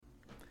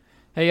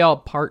Hey y'all,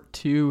 part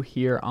 2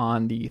 here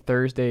on the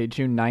Thursday,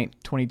 June 9th,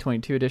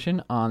 2022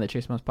 edition on the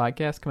Chase Thomas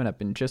Podcast. Coming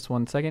up in just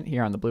 1 second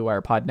here on the Blue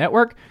Wire Pod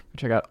Network.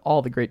 Check out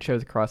all the great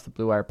shows across the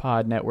Blue Wire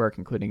Pod Network,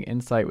 including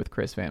Insight with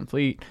Chris Van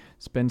Fleet,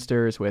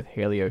 Spinsters with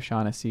Haley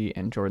O'Shaughnessy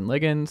and Jordan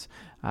Liggins.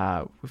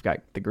 We've got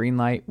The Green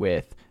Light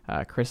with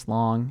Chris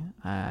Long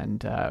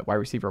and Wide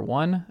Receiver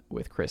 1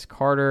 with Chris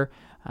Carter.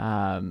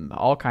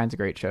 All kinds of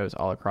great shows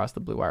all across the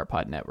Blue Wire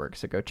Pod Network.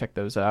 So go check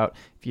those out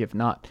if you have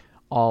not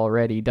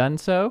already done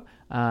so.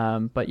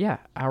 But yeah,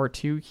 hour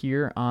 2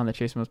 here on the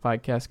Chase Thomas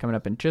Podcast coming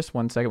up in just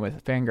 1 second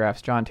with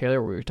Fangraphs John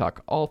Tayler, where we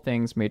talk all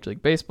things Major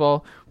League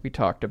Baseball. We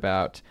talked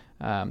about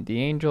the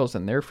Angels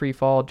and their free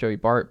fall, Joey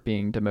Bart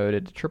being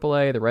demoted to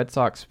AAA, the Red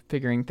Sox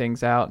figuring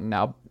things out and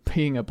now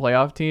being a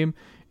playoff team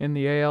in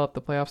the AL if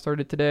the playoffs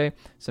started today,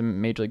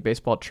 some Major League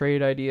Baseball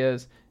trade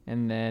ideas,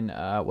 and then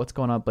what's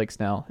going on with Blake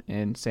Snell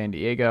in San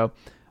Diego.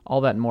 All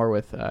that and more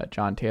with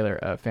John Tayler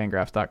of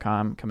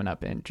Fangraphs.com coming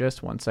up in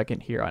just 1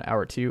 second here on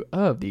hour 2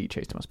 of the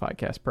Chase Thomas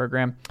Podcast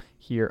program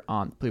here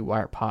on Blue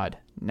Wire Pod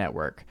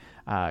Network.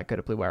 Go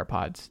to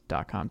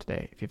BlueWirePods.com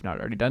today if you've not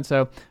already done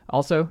so.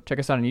 Also, check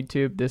us out on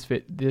YouTube.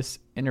 This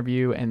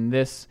interview and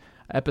this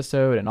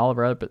episode and all of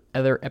our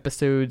other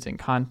episodes and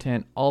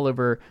content all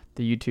over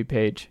the YouTube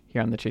page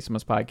here on the Chase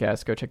Thomas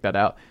Podcast. Go check that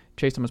out.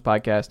 Chase Thomas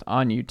Podcast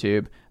on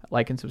YouTube.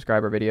 Like and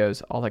subscribe our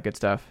videos. All that good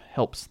stuff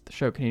helps the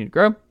show continue to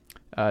grow.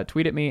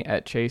 Tweet at me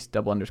at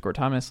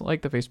Chase_Thomas.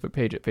 Like the Facebook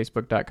page at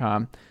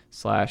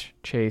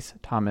Facebook.com/Chase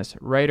Thomas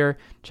Writer.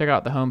 Check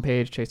out the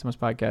homepage,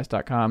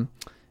 ChaseThomasPodcast.com.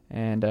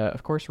 And,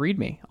 of course, read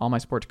me. All my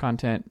sports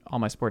content, all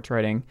my sports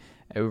writing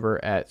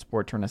over at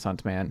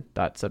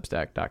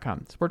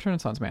SportsRenaissanceMan.substack.com. Sports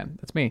Renaissance Man,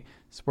 that's me.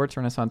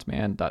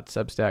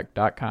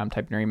 SportsRenaissanceMan.substack.com.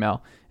 Type in your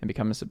email and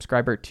become a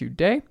subscriber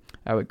today.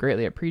 I would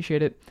greatly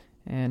appreciate it.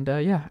 And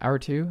hour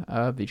 2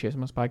 of the Chase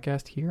Thomas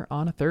Podcast here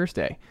on a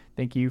Thursday.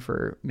 Thank you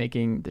for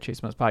making the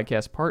Chase Thomas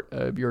Podcast part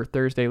of your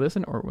Thursday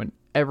listen or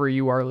whenever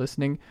you are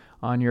listening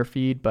on your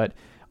feed. But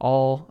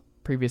all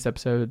previous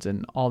episodes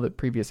and all the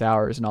previous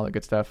hours and all the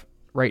good stuff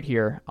right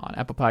here on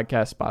Apple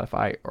Podcasts,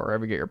 Spotify, or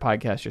wherever you get your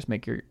podcasts. Just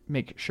make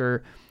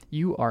sure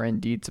you are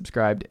indeed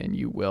subscribed, and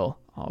you will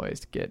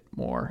always get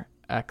more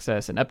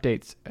access and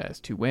updates as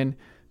to when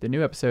the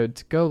new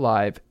episodes go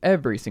live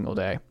every single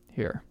day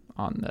here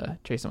on the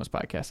Chase Thomas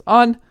Podcast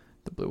on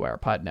the Blue Wire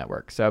Pod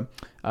Network. So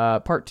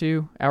part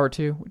 2, hour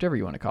 2, whichever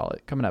you want to call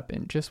it, coming up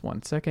in just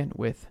 1 second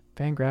with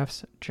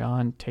Fangraphs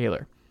John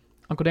Tayler.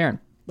 Uncle Darren,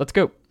 let's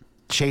go. The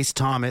Chase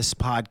Thomas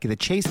Podcast.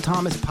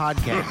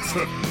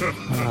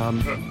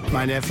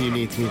 My nephew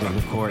needs me to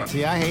record.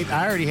 See, I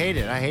already hate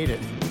it. I hate it.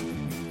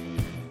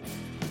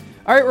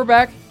 All right, we're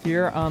back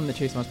here on the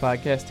Chase Thomas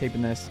Podcast,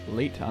 taping this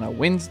late on a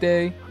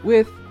Wednesday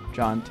with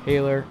John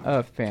Tayler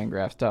of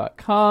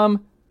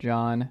Fangraphs.com.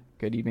 John,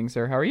 good evening,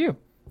 sir. How are you?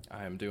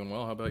 I am doing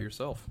well. How about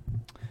yourself?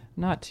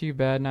 Not too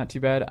bad, not too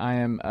bad. I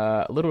am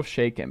a little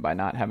shaken by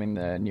not having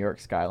the New York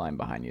skyline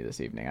behind you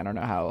this evening. I don't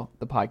know how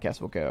the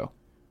podcast will go.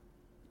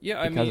 Yeah,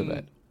 I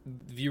mean,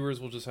 viewers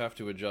will just have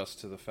to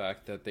adjust to the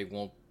fact that they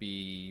won't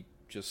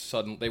just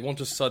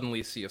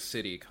suddenly see a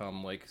city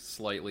come like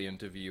slightly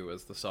into view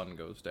as the sun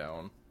goes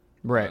down.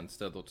 Right.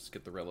 Instead, they'll just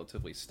get the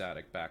relatively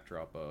static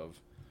backdrop of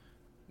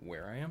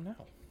where I am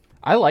now.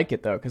 I like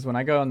it, though, because when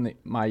I go on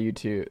my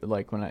YouTube,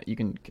 you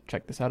can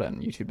check this out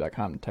on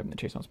youtube.com and type in the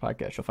Chase Thomas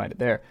Podcast, you'll find it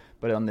there.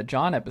 But on the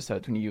John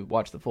episodes, when you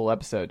watch the full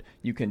episode,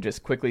 you can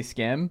just quickly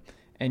skim,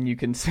 and you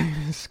can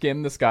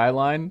skim the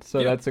skyline.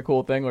 So that's a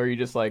cool thing where you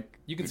just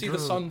you can see the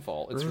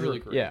sunfall. It's really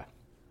great. Yeah,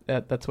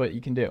 that's what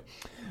you can do.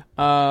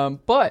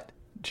 But,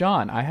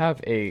 John, I have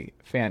a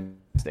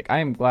fantastic. I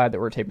am glad that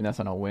we're taping this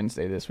on a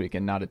Wednesday this week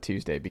and not a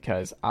Tuesday,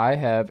 because I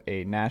have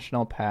a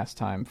national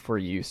pastime for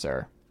you,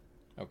 sir.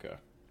 Okay.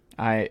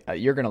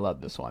 You're going to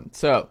love this one.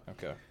 So,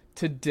 okay.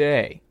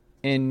 Today,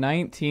 in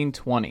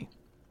 1920,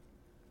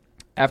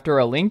 after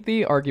a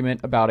lengthy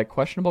argument about a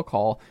questionable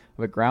call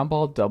of a ground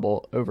ball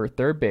double over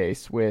third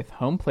base with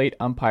home plate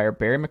umpire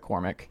Barry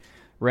McCormick,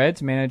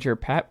 Reds manager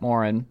Pat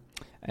Moran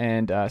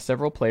and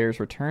several players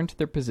returned to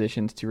their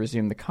positions to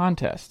resume the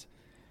contest.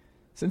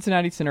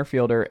 Cincinnati center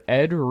fielder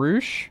Ed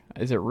Roush,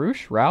 is it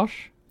Roush?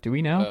 Roush? Do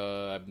we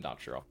know? I'm not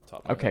sure off the top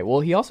of my head. Okay, well,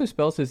 he also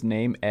spells his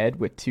name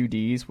Ed with 2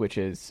 Ds, which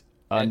is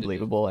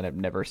unbelievable, and I've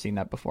never seen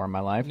that before in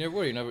my life.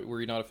 Were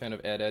you not a fan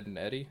of Ed, and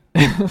Eddie?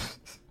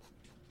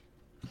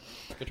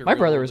 My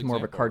brother was more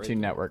of a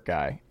Cartoon Network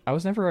guy. I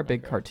was never a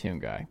big cartoon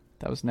guy.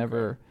 That was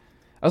never... Okay.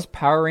 I was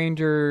Power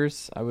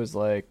Rangers. I was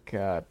like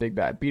Big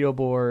Bad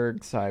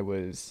Beetleborgs. I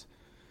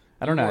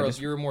don't know.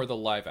 You were more the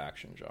live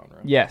action genre.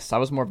 Yes, I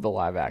was more of the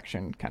live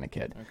action kind of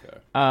kid. Okay.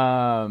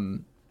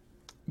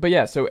 But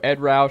yeah, so Ed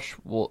Roush,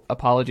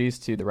 apologies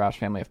to the Roush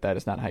family if that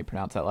is not how you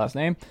pronounce that last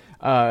name,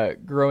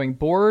 growing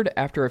bored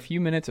after a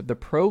few minutes of the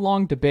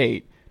prolonged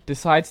debate,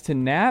 decides to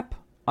nap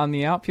on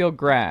the outfield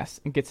grass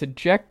and gets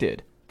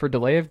ejected for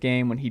delay of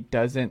game when he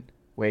doesn't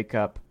wake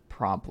up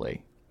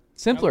promptly.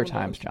 Simpler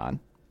times, John.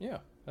 Yeah,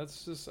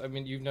 that's just, I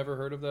mean, you've never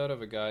heard of that,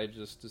 of a guy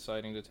just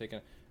deciding to take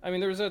a... I mean,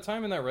 there was that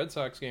time in that Red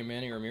Sox game,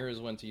 Manny Ramirez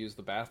went to use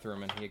the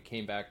bathroom, and he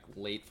came back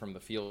late from the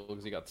field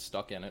because he got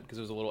stuck in it. Because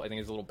there was I think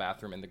there's a little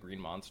bathroom in the Green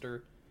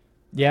Monster.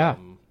 Yeah.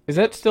 Is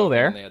that still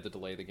there? And they had to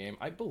delay the game.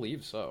 I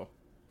believe so.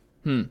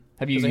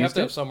 Have you used it? They have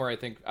to have somewhere, I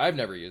think. I've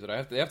never used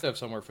it. They have to have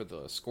somewhere for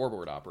the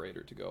scoreboard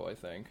operator to go, I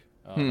think.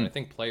 And I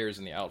think players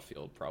in the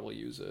outfield probably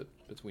use it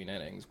between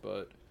innings,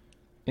 but...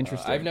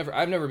 Interesting.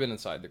 I've never been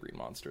inside the Green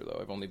Monster, though.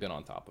 I've only been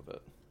on top of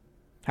it.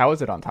 How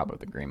is it on top of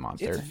the Green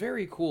Monster? It's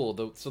very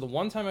cool. So the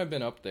one time I've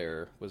been up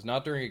there was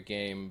not during a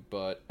game,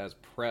 but as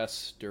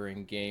press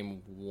during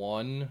Game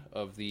 1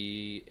 of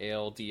the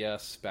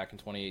ALDS back in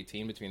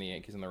 2018 between the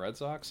Yankees and the Red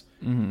Sox.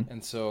 Mm-hmm.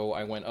 And so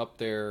I went up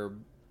there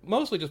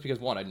mostly just because,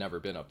 one, I'd never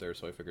been up there,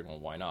 so I figured, well,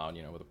 why not?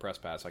 With a press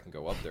pass, I can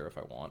go up there if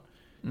I want.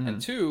 Mm-hmm.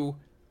 And two,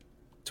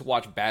 to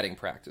watch batting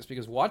practice,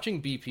 because watching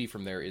BP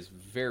from there is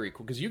very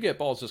cool, because you get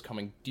balls just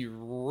coming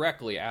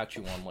directly at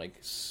you on like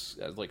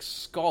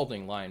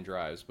scalding line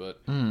drives,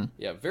 but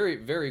yeah, very,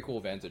 very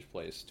cool vantage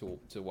place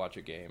to watch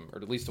a game,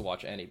 or at least to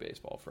watch any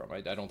baseball from.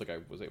 I don't think I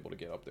was able to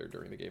get up there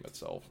during the game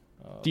itself.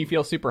 Do you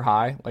feel super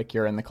high, like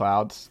you're in the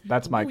clouds?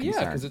 That's my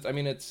concern. Yeah,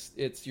 because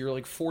it's you're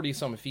like 40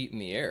 some feet in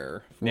the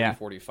air,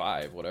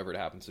 45, whatever it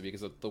happens to be,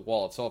 because the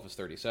wall itself is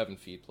 37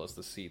 feet, plus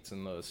the seats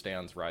and the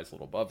stands rise a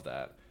little above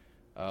that.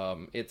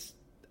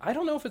 I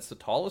don't know if it's the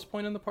tallest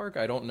point in the park.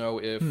 I don't know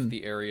if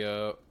the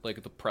area,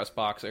 like the press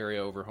box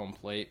area over home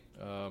plate,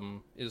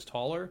 is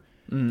taller.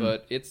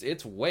 But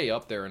it's way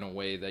up there in a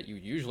way that you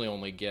usually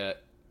only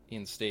get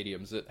in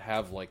stadiums that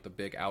have like the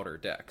big outer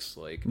decks.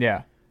 Like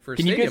can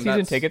you get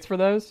season tickets for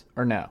those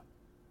or no?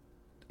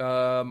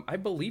 I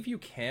believe you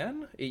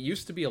can. It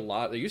used to be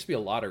there used to be a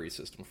lottery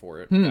system for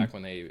it back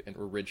when they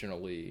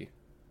originally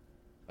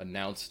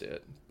announced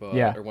it,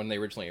 or when they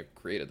originally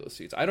created those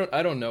seats. I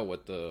don't know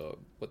what the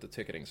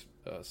ticketing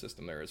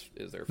system there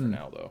is there for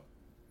now, though.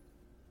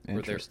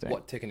 Interesting.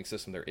 What ticketing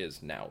system there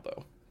is now,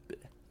 though.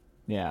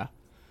 Yeah.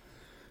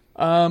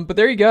 But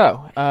there you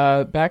go.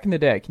 Back in the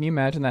day, can you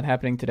imagine that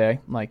happening today?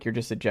 Like you're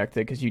just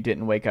ejected because you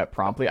didn't wake up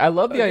promptly. I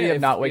love the idea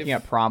of not waking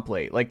up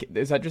promptly. Like,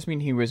 does that just mean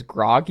he was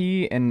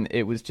groggy and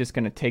it was just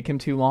going to take him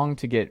too long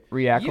to get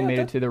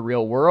reacclimated to the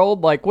real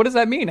world? Like, what does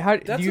that mean? How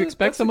do you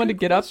expect someone to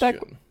get up that?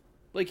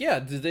 Like, yeah,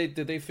 did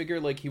they figure,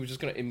 like, he was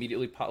just going to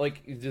immediately pop,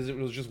 like, it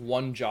was just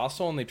one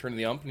jostle and they turned to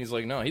the ump and he's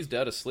like, no, he's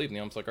dead asleep. And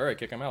the ump's like, all right,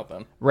 kick him out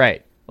then.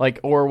 Right. Like,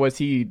 or was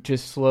he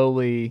just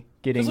slowly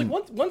getting... Because,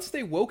 like, once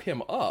they woke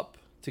him up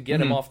to get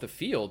him off the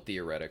field,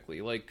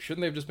 theoretically, like, shouldn't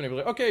they have just been able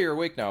to, like, okay, you're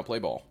awake now, play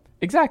ball.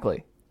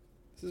 Exactly.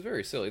 This is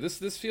very silly.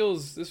 This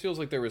feels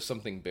like there was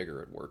something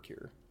bigger at work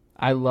here.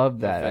 I love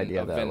that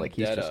idea, though. Like,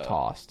 he's just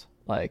tossed.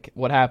 Like,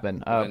 what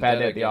happened? Bad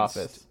day at the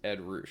office. Ed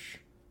Roosh.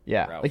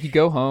 Yeah. Roush. Like, you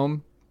go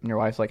home... And your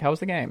wife's like, how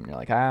was the game? And you're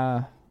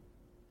like,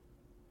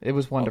 it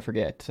was one to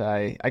forget.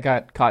 I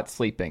got caught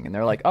sleeping. And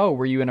they're like, oh,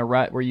 were you in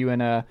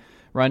a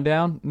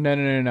rundown?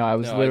 No. I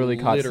was literally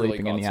caught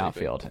sleeping in the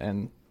outfield.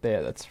 And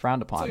that's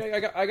frowned upon.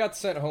 Like I got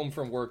sent home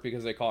from work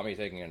because they caught me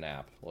taking a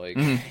nap. Like,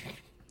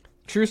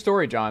 True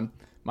story, John.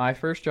 My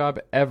first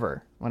job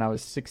ever when I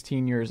was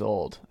 16 years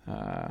old,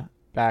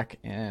 back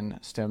in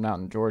Stone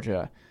Mountain,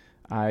 Georgia,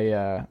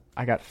 I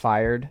got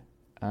fired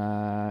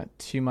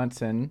 2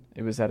 months in.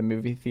 It was at a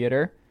movie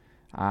theater.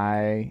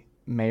 I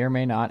may or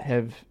may not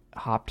have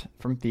hopped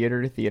from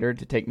theater to theater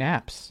to take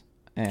naps.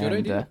 And, good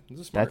idea.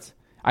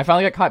 I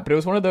finally got caught, but it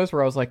was one of those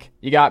where I was like,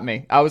 you got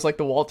me. I was like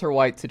the Walter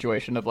White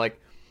situation of like,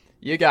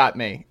 you got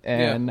me.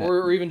 And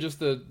or even just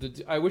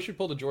the I wish you'd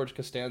pulled a George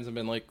Costanza and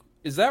been like,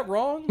 is that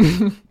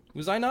wrong?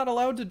 Was I not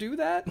allowed to do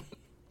that?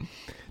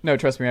 No,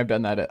 trust me, I've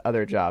done that at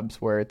other jobs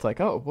where it's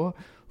like, oh, well,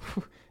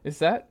 is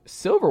that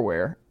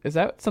silverware? Is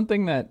that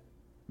something that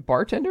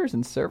bartenders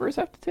and servers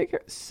have to take care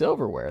of?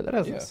 Silverware, that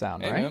doesn't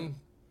sound right. Man,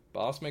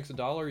 boss makes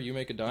 $1, you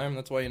make a dime.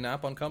 That's why you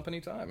nap on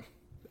company time.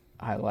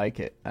 I like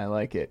it.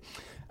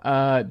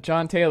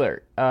 John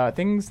Tayler,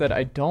 things that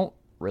I don't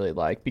really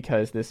like,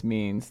 because this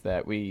means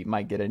that we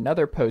might get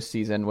another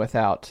postseason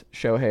without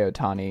Shohei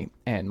Ohtani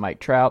and Mike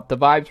Trout. The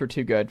vibes were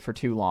too good for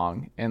too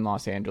long in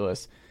Los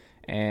Angeles,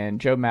 and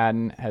Joe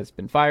Madden has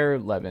been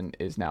fired. Levin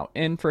is now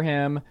in for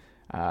him.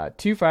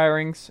 2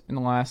 firings in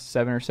the last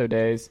 7 or so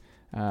days.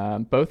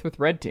 Both with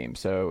red teams.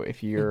 So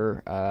if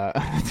you're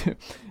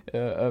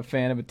a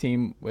fan of a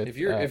team with, if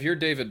you're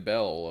David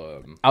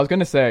Bell, I was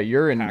gonna say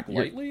you're in. Pack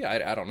lightly.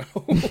 I don't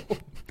know.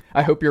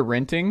 I hope you're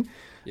renting.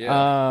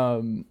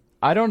 Yeah.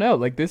 I don't know.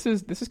 Like this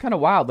is kind of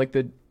wild. Like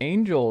the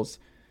Angels,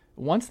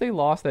 once they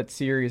lost that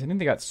series, I think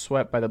they got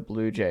swept by the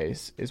Blue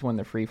Jays. Is when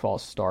the free fall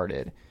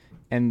started,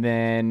 and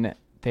then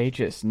they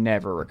just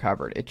never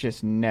recovered. It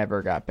just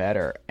never got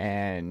better.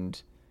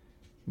 And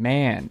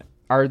man,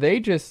 are they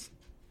just?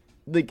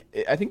 Like,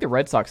 I think the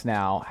Red Sox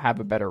now have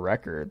a better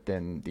record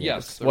than the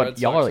Angels. The Red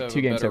y'all are like 2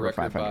 games over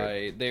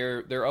 500.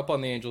 They're up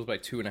on the Angels by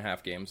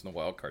 2.5 games in the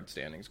wild card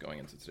standings going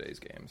into today's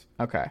games.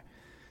 Okay,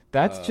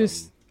 that's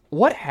just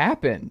what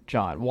happened,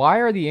 John. Why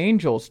are the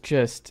Angels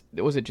just?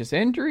 Was it just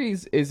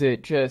injuries? Is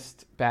it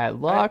just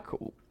bad luck?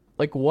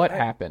 What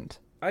happened?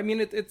 I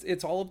mean,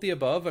 it's all of the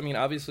above. I mean,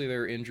 obviously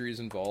there are injuries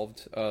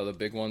involved. The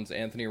big ones,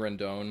 Anthony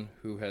Rendon,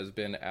 who has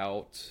been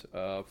out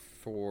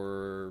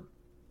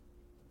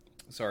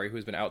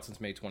who's been out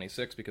since May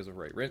 26th because of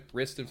right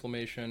wrist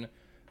inflammation.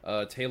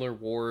 Tayler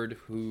Ward,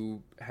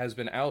 who has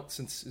been on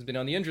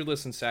the injured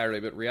list since Saturday,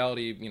 but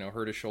reality,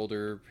 hurt his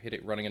shoulder, hit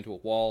it running into a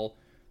wall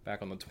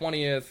back on the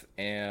 20th,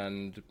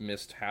 and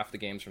missed half the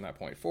games from that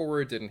point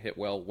forward. Didn't hit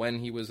well when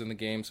he was in the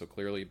game, so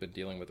clearly been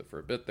dealing with it for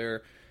a bit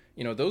there.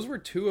 Those were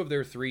two of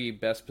their three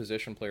best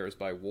position players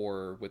by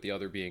WAR, with the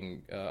other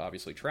being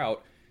obviously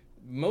Trout.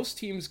 Most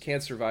teams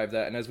can't survive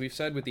that, and as we've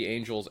said with the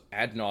Angels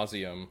ad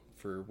nauseum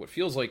for what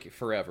feels like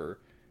forever,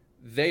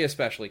 they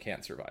especially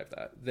can't survive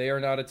that. They are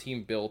not a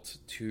team built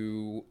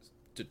to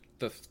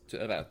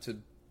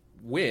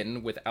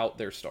win without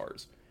their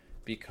stars.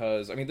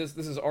 Because, I mean, this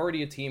is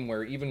already a team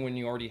where even when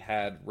you already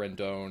had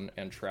Rendon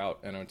and Trout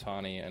and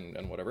Ohtani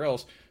and whatever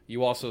else,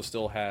 you also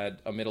still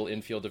had a middle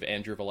infield of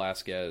Andrew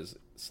Velasquez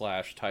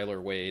 / Tyler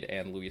Wade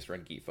and Luis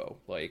Rengifo.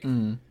 Like,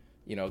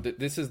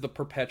 this is the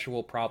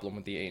perpetual problem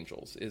with the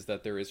Angels, is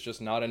that there is just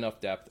not enough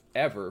depth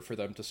ever for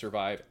them to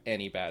survive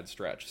any bad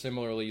stretch.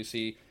 Similarly, you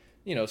see,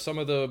 some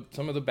of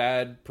the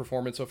bad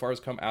performance so far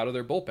has come out of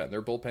their bullpen.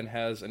 Their bullpen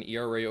has an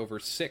ERA over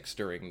 6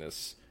 during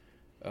this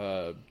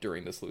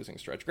losing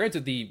stretch.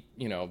 Granted, the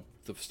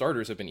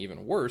starters have been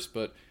even worse,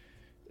 but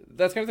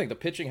that's kind of thing. The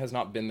pitching has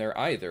not been there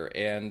either.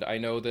 And I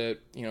know that,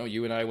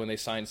 you and I, when they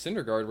signed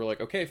Syndergaard, were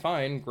like, okay,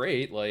 fine,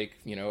 great. Like,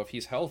 if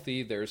he's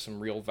healthy, there's some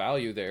real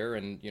value there.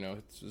 And,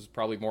 this is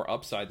probably more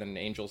upside than an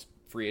Angels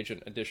free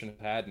agent addition have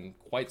had in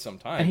quite some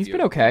time. And he's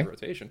been okay.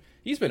 Rotation.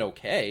 He's been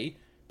okay,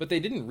 but they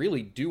didn't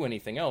really do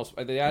anything else.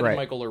 They added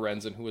Michael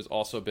Lorenzen, who has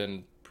also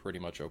been pretty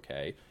much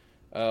okay.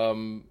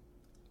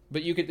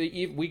 But we could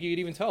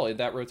even tell in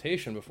that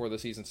rotation before the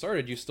season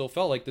started, you still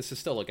felt like this is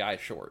still a guy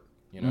short,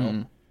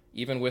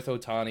 even with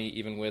Ohtani,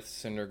 even with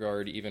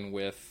Syndergaard, even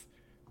with,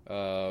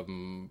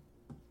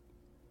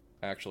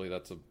 actually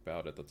that's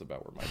about it. That's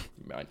about where my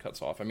mind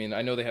cuts off. I mean,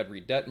 I know they had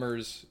Reed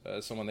Detmers,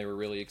 someone they were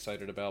really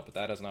excited about, but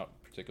that has not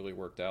particularly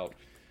worked out.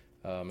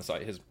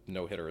 Aside his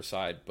no-hitter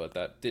aside, but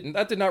that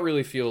did not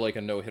really feel like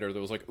a no-hitter that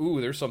was like, ooh,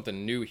 there's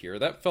something new here.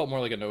 That felt more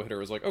like a no-hitter. It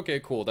was like, okay,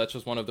 cool, that's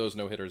just one of those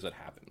no-hitters that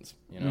happens,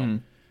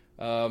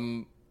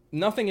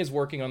 Nothing is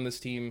working on this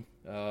team.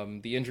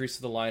 The injuries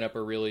to the lineup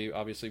are really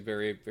obviously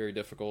very, very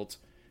difficult.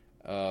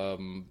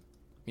 And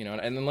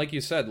then like you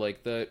said,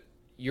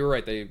 you're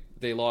right.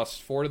 They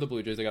lost 4 to the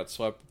Blue Jays. They got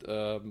swept.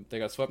 They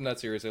got swept in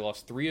that series. They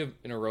lost 3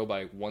 in a row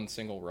by 1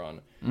 single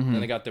run,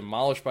 and they got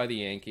demolished by the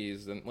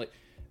Yankees. And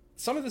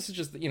some of this is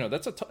just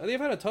they've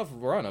had a tough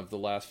run of the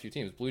last few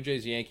teams: Blue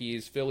Jays,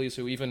 Yankees, Phillies,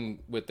 who even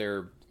with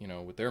their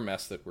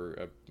mess that we're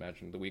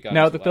the week.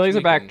 No, the Phillies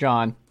are back,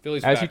 John.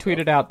 Phillies as back, you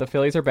tweeted out, the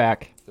Phillies are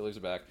back. Phillies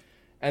are back,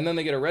 and then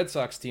they get a Red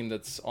Sox team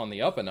that's on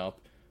the up and up.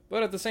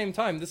 But at the same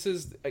time, this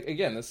is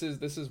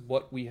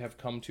what we have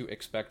come to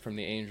expect from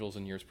the Angels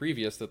in years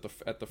previous. That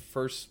the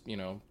first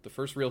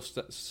real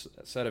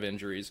set of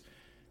injuries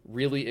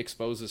really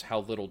exposes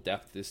how little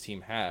depth this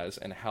team has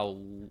and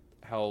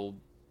how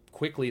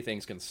quickly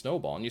things can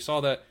snowball. And you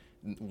saw that,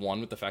 1,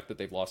 with the fact that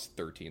they've lost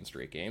 13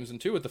 straight games, and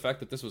 2, with the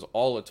fact that this was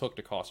all it took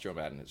to cost Joe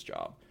Maddon his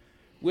job,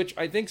 which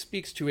I think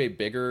speaks to a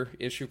bigger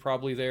issue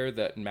probably there,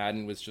 that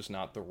Maddon was just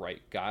not the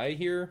right guy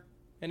here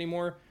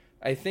anymore.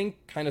 I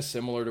think kind of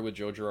similar to with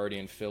Joe Girardi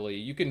in Philly,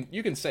 you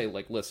can say,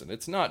 listen,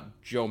 it's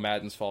not Joe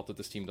Maddon's fault that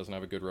this team doesn't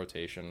have a good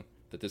rotation,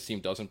 that this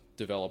team doesn't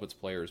develop its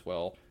players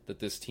well, that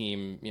this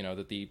team,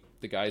 that the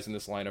guys in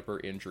this lineup are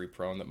injury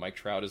prone, that Mike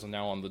Trout is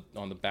now on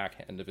the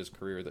back end of his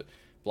career, that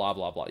blah,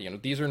 blah, blah.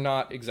 These are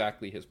not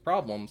exactly his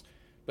problems.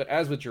 But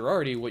as with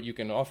Girardi, what you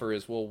can offer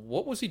is, well,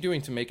 what was he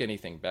doing to make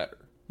anything better?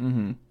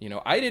 Mm-hmm.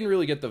 I didn't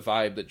really get the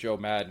vibe that Joe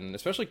Maddon,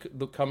 especially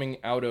coming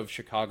out of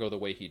Chicago the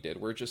way he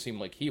did, where it just seemed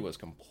like he was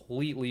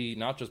completely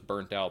not just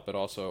burnt out, but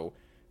also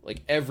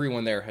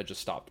everyone there had just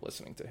stopped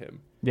listening to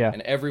him. Yeah.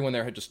 And everyone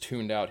there had just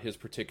tuned out his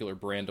particular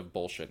brand of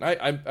bullshit. And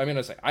I'm going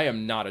to say, I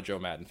am not a Joe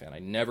Maddon fan. I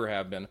never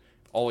have been.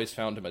 Always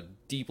found him a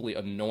deeply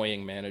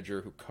annoying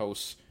manager who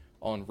coasts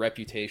on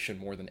reputation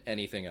more than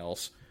anything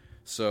else.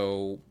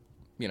 So,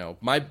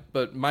 my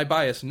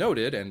bias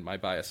noted, and my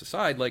bias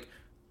aside,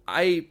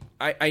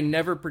 I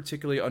never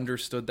particularly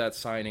understood that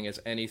signing as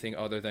anything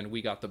other than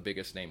we got the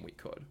biggest name we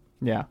could.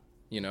 Yeah.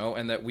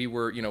 And that we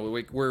were,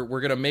 we're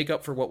going to make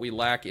up for what we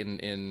lack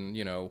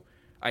in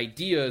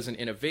ideas and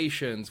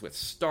innovations with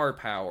star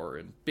power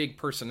and big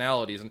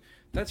personalities. And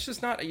that's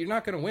just you're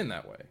not going to win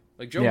that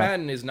way. Joe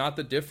Maddon was not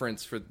going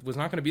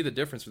to be the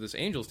difference for this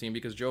Angels team,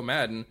 because Joe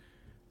Maddon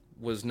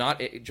it's not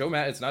Joe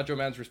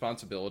Maddon's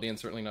responsibility, and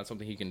certainly not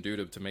something he can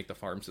do to make the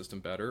farm system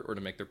better, or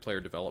to make their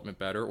player development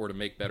better, or to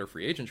make better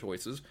free agent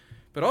choices.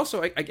 But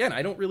also, again,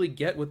 I don't really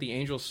get what the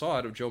Angels saw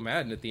out of Joe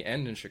Maddon at the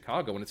end in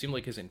Chicago, when it seemed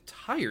like his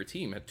entire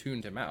team had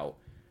tuned him out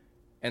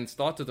and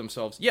thought to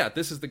themselves, yeah,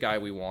 this is the guy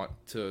we want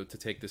to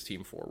take this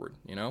team forward,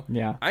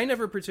 Yeah. I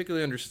never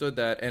particularly understood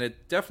that, and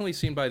it definitely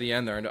seemed by the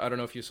end there, and I don't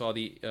know if you saw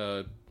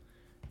the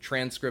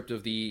transcript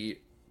of the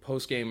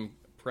post-game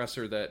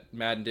presser that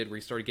Madden did where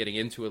he started getting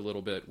into it a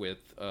little bit with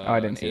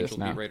Angels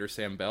beat writer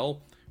Sam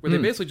Bell, where they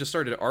basically just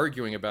started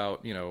arguing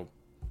about,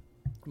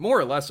 more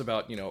or less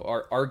about,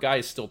 our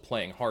guys still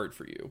playing hard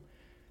for you.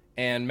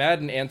 And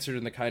Madden answered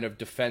in the kind of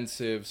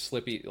defensive,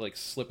 slippy,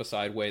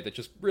 slip-aside way that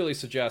just really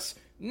suggests,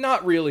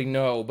 not really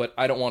no, but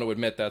I don't want to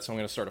admit that, so I'm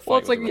going to start a fight. Well,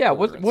 it's like, yeah,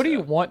 what do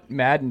you want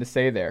Madden to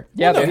say there?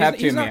 Yeah, they have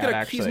to, man,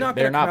 actually.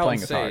 They're not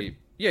playing as hard.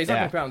 Yeah, he's not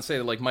going to come out and say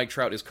that, like, Mike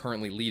Trout is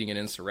currently leading an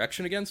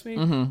insurrection against me,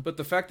 but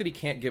the fact that he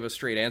can't give a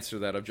straight answer to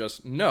that of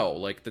just, no,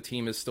 like, the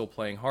team is still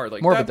playing hard.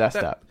 Like, more of a death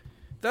step.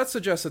 That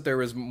suggests that there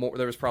was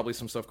probably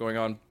some stuff going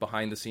on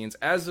behind the scenes,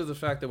 as of the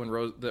fact that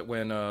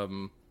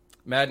when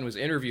Madden was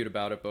interviewed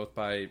about it, both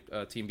by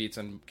Team Beats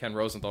and Ken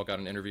Rosenthal got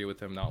an interview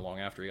with him not long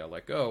after he got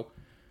let go.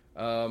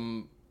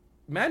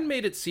 Madden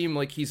made it seem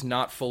like he's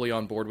not fully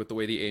on board with the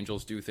way the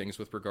Angels do things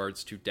with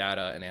regards to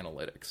data and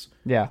analytics.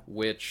 Yeah.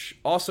 Which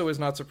also is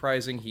not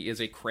surprising. He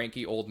is a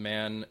cranky old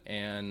man,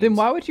 and then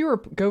why would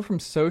you go from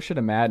Socha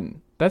to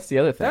Madden? That's the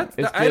other thing.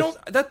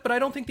 But I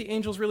don't think the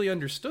Angels really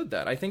understood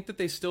that. I think that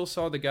they still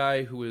saw the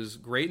guy who was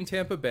great in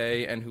Tampa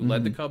Bay and who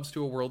led the Cubs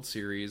to a World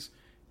Series,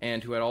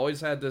 and who had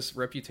always had this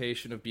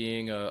reputation of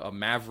being a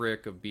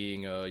maverick, of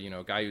being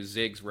a guy who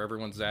zigs where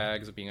everyone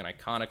zags, of being an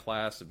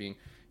iconoclast, of being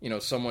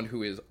someone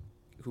who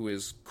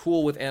is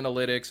cool with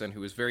analytics and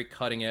who is very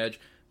cutting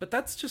edge. But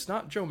that's just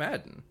not Joe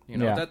Madden.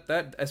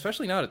 That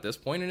especially not at this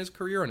point in his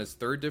career, on his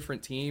third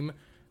different team.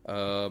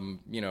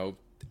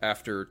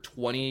 After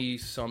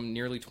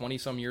nearly 20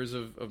 some years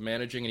of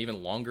managing, and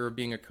even longer of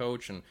being a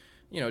coach, and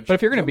but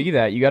if you're going to be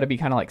that, you got to be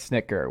kind of like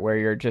Snitker, where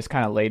you're just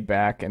kind of laid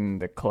back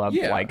and the club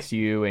likes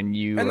you, and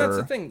that's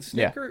the thing.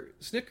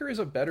 Snitker is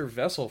a better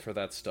vessel for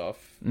that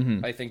stuff.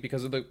 I think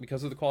because of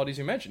the qualities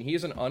you mentioned. He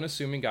is an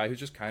unassuming guy who's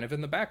just kind of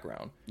in the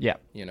background. Yeah,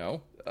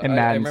 and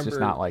Madden's just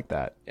not like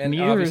that. And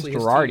neither is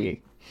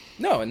Girardi.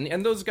 No,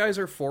 and those guys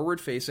are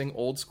forward-facing,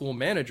 old-school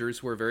managers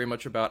who are very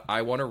much about,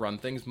 I want to run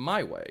things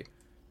my way.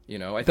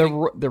 I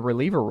think the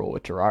reliever rule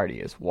with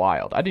Girardi is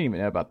wild. I didn't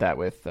even know about that.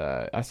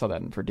 I saw that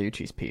in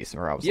Verducci's piece,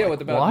 where I was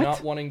about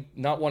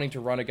not wanting to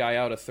run a guy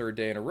out a third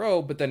day in a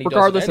row, but then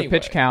regardless does it anyway.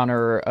 of pitch count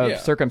or of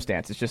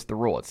circumstance, it's just the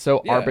rule. It's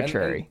so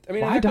arbitrary.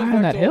 Why die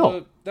on that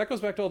hill? That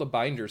goes back to all the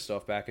binder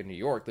stuff back in New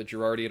York. That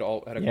Girardi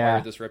had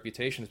acquired this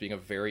reputation as being a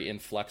very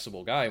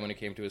inflexible guy when it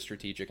came to his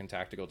strategic and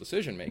tactical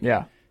decision making.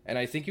 Yeah, and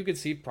I think you could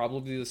see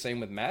probably the same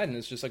with Madden.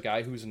 It's just a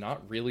guy who's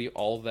not really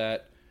all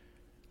that.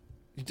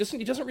 He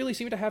doesn't really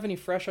seem to have any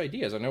fresh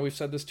ideas. I know we've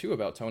said this too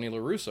about Tony La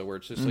Russa, where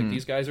it's just like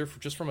these guys are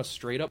just from a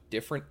straight up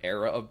different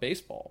era of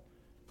baseball.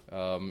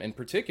 In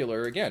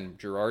particular, again,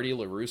 Girardi,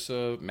 La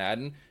Russa,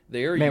 Madden,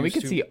 they are. Man, we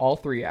could see all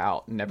three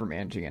out and never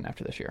manage again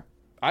after this year.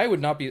 I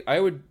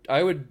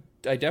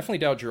definitely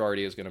doubt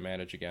Girardi is going to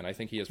manage again. I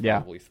think he is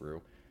probably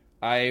through.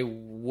 I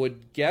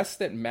would guess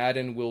that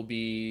Madden will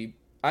be.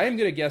 I am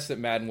going to guess that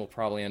Madden will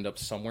probably end up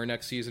somewhere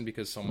next season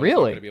because someone's not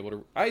going to be able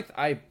to.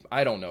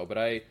 I don't know, but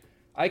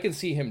I can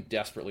see him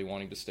desperately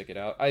wanting to stick it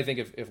out. I think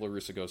if La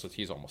Russa goes,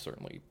 he's almost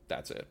certainly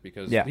that's it,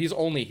 because he's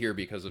only here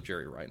because of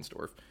Jerry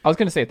Reinsdorf. I was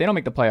going to say, if they don't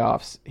make the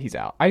playoffs, he's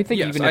out. I think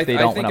even if they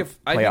don't win a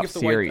playoff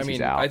series, he's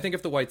out. I think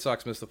if the White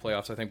Sox miss the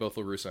playoffs, I think both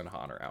La Russa and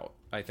Hahn are out.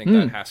 I think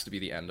that has to be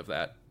the end of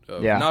that.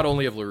 Not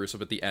only of La Russa,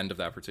 but the end of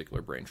that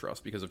particular brain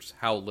trust, because of just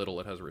how little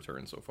it has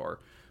returned so far.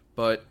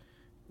 But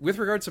with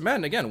regards to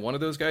Madden, again, one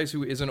of those guys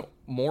who isn't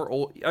more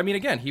old. I mean,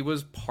 again, he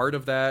was part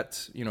of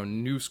that,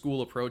 new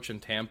school approach in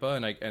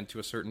Tampa and to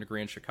a certain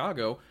degree in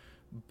Chicago.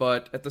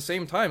 But at the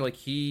same time, like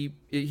he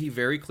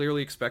very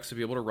clearly expects to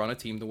be able to run a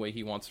team the way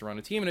he wants to run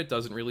a team, and it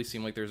doesn't really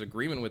seem like there's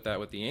agreement with that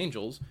with the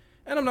Angels.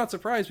 And I'm not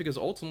surprised, because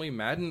ultimately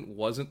Madden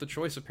wasn't the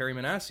choice of Perry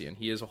Manassian.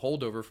 He is a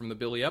holdover from the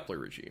Billy Epler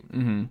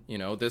regime.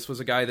 This was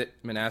a guy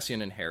that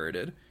Manassian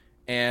inherited.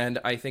 And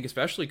I think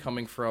especially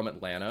coming from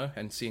Atlanta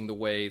and seeing the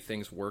way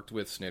things worked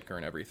with Snitker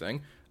and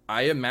everything,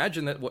 I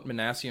imagine that what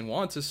Manassian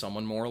wants is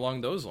someone more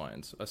along those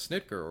lines. A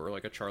Snitker or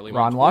like a Charlie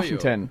Ron Montoyo,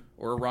 Washington.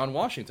 Or a Ron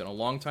Washington, a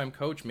longtime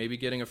coach, maybe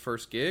getting a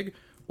first gig,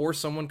 or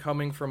someone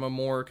coming from a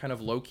more kind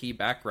of low-key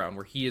background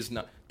where he is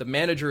not, the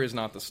manager is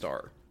not the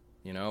star,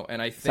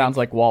 and I think... Sounds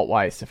like Walt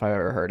Weiss, if I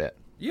ever heard it.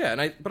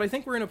 Yeah, but I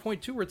think we're in a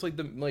point, too, where it's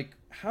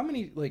how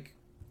many,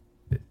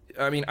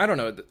 I mean, I don't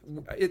know.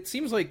 It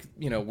seems like,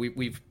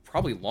 we've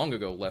probably long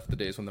ago left the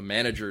days when the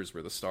managers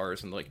were the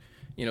stars, and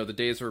the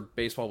days where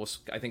baseball was,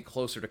 I think,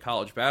 closer to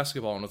college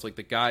basketball, and it's like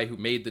the guy who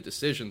made the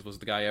decisions was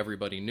the guy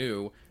everybody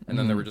knew, and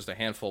then there were just a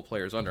handful of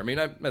players under. I mean,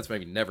 that's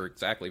maybe never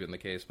exactly been the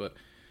case, but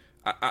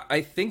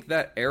I think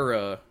that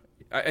era,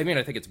 I mean,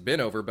 I think it's been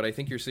over, but I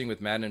think you're seeing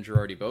with Madden and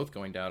Girardi both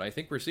going down, I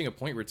think we're seeing a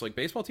point where it's like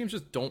baseball teams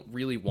just don't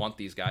really want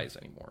these guys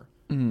anymore.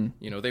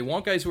 They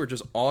want guys who are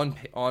just on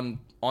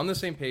the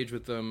same page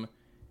with them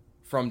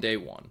from day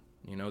one.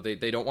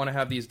 They don't want to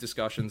have these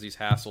discussions, these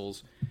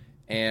hassles,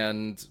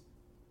 and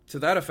to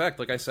that effect,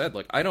 like I said,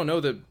 I don't know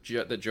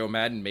that Joe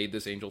Madden made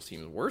this Angels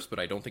team worse, but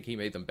I don't think he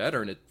made them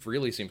better, and it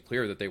really seemed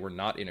clear that they were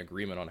not in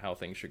agreement on how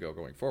things should go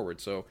going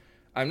forward. So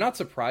I'm not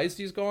surprised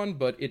he's gone,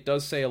 but it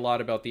does say a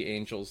lot about the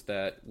Angels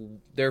that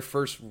their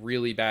first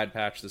really bad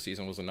patch this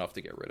season was enough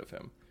to get rid of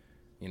him.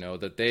 You know,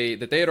 that they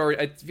had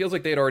already. It feels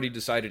like they had already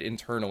decided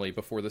internally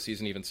before the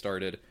season even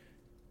started.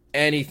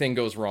 Anything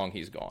goes wrong,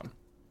 he's gone.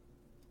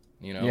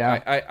 You know,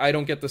 yeah. I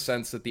don't get the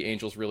sense that the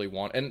Angels really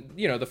want, and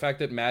you know, the fact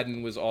that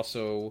Madden was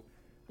also,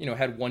 you know,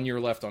 had 1 year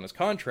left on his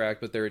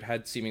contract, but there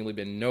had seemingly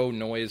been no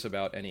noise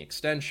about any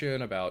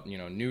extension, about, you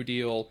know, new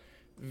deal.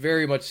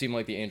 Very much seemed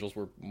like the Angels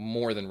were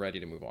more than ready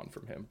to move on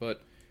from him.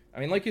 But I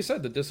mean, like you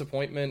said, the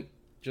disappointment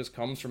just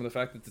comes from the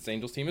fact that this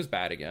Angels team is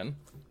bad again.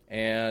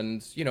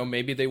 And, you know,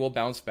 maybe they will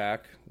bounce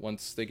back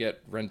once they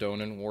get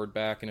Rendon and Ward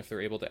back, and if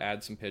they're able to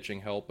add some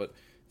pitching help. But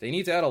they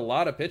need to add a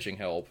lot of pitching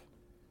help.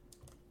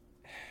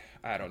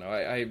 I don't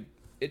know.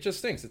 It just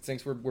stinks. It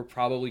stinks. We're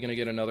probably going to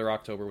get another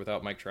October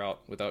without Mike Trout,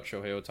 without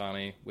Shohei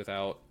Ohtani,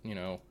 without, you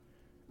know...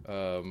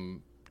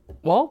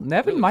 well,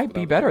 Nevin might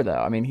be better,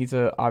 though. I mean, he's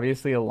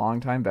obviously a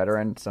longtime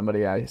veteran,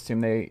 somebody I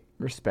assume they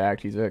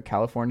respect. He's a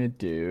California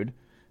dude.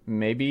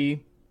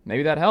 Maybe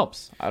that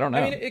helps. I don't know.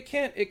 I mean,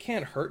 it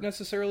can't hurt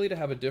necessarily to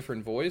have a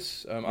different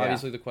voice.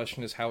 Obviously, the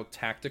question is how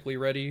tactically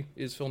ready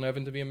is Phil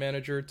Nevin to be a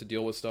manager to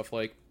deal with stuff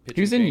like pitching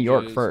He was in New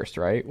York changes. first,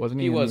 right? Wasn't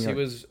he? He was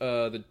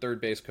the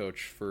third base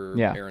coach for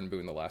Aaron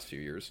Boone the last few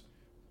years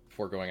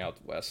before going out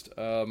west.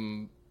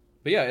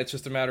 But yeah, it's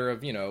just a matter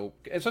of, you know,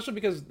 especially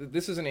because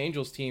this is an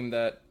Angels team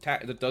that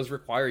does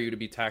require you to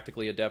be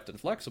tactically adept and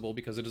flexible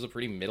because it is a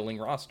pretty middling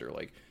roster.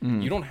 Like,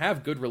 you don't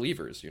have good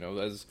relievers, you know,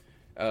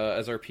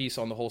 as our piece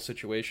on the whole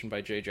situation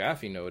by Jay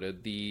Jaffe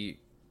noted, the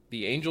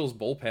Angels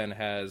bullpen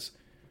has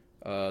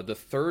the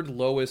third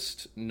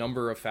lowest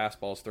number of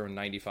fastballs thrown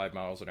 95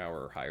 miles an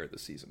hour or higher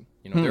this season.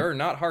 You know, there are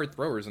not hard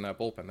throwers in that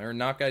bullpen. There are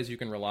not guys you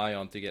can rely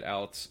on to get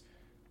outs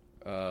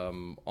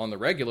on the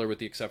regular, with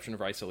the exception of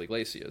Raisel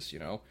Iglesias. You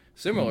know,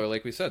 similar,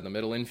 like we said, the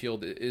middle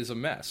infield is a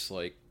mess.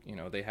 Like, you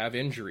know, they have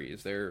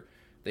injuries.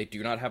 They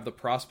do not have the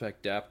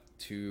prospect depth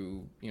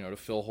to, you know, to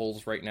fill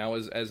holes right now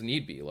as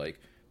need be. Like,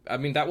 I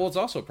mean, it's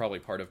also probably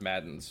part of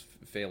Madden's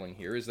failing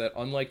here, is that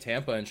unlike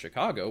Tampa and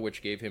Chicago,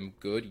 which gave him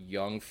good,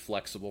 young,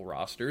 flexible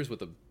rosters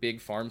with a big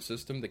farm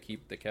system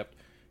that kept,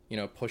 you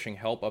know, pushing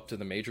help up to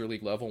the major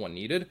league level when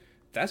needed,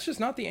 that's just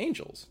not the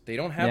Angels. They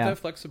don't have that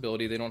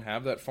flexibility. They don't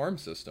have that farm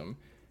system.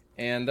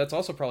 And that's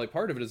also probably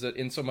part of it, is that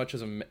in so much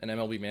as an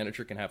MLB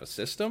manager can have a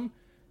system,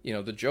 you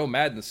know, the Joe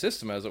Madden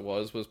system as it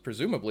was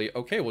presumably,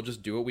 okay, we'll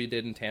just do what we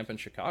did in Tampa and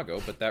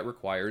Chicago, but that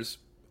requires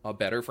a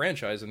better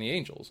franchise than the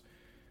Angels.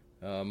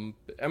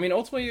 I mean,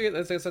 ultimately,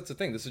 that's the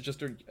thing. This is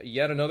just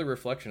yet another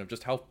reflection of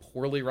just how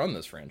poorly run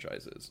this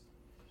franchise is.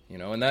 You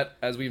know, and that,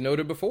 as we've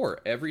noted before,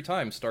 every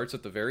time starts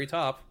at the very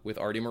top with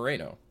Artie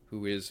Moreno,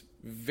 who is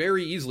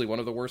very easily one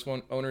of the worst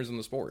owners in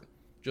the sport.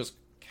 Just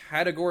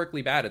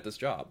categorically bad at this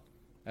job,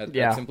 at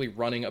simply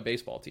running a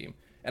baseball team.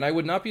 And I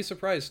would not be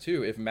surprised,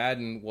 too, if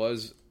Madden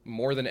was,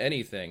 more than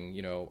anything,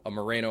 you know, a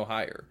Moreno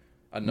hire.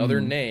 Another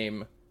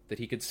name that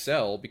he could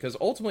sell, because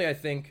ultimately I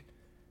think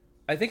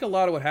a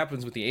lot of what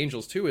happens with the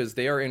Angels, too, is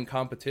they are in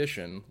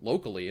competition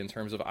locally in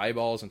terms of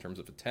eyeballs, in terms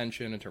of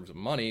attention, in terms of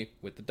money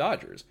with the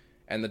Dodgers.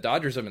 And the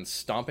Dodgers have been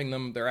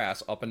stomping their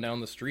ass up and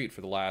down the street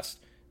for the last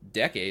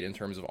decade in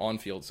terms of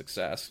on-field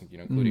success, you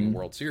know, including a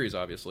World Series,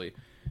 obviously.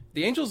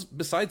 The Angels,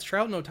 besides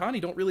Trout and Ohtani,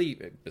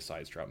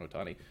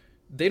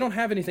 they don't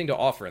have anything to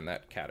offer in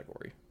that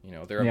category. You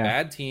know, they're a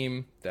bad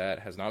team that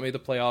has not made the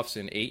playoffs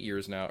in 8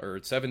 years now, or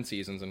 7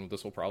 seasons, and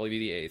this will probably be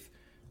the 8th.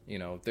 You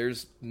know,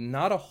 there's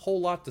not a whole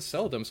lot to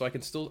sell them, so I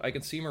can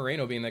see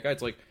Moreno being that guy.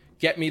 It's like,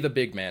 get me the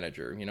big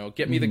manager, you know,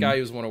 get me the guy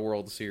who's won a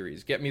World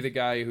Series, get me the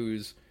guy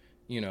who's,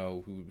 you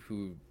know,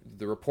 who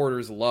the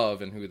reporters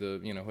love, and who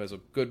who has a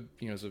good,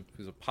 you know,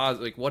 who's a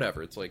positive, like,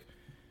 whatever. It's like,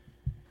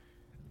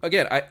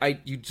 again,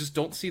 you just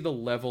don't see the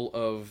level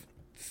of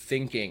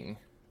thinking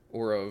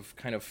or of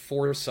kind of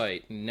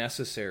foresight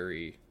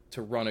necessary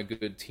to run a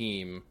good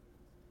team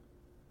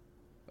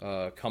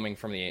coming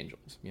from the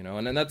Angels, you know,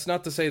 and that's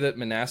not to say that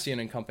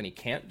Manassian and company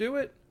can't do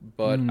it,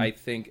 but I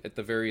think at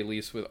the very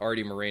least with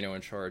Artie Moreno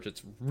in charge,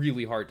 it's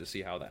really hard to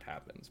see how that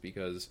happens,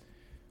 because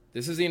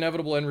this is the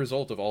inevitable end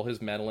result of all his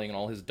meddling and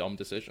all his dumb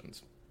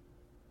decisions.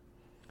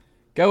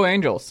 Go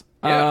Angels!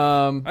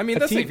 Yeah. I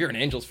mean, if you're an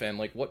Angels fan,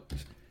 like, what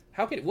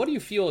do you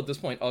feel at this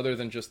point other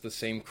than just the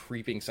same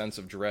creeping sense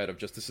of dread of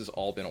just this has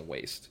all been a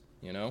waste,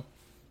 you know?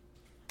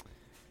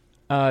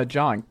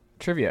 John,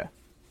 trivia.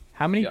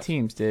 How many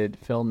teams did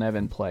Phil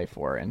Nevin play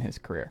for in his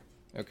career?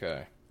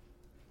 Okay.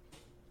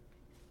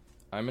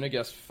 I'm going to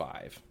guess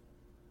 5.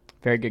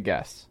 Very good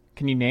guess.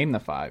 Can you name the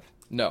 5?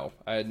 No.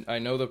 I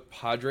know the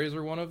Padres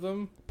are one of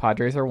them.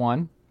 Padres are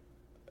 1.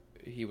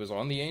 He was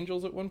on the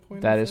Angels at one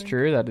point. That is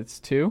true. That is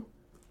 2.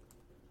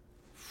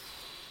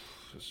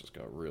 This just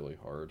got really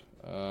hard.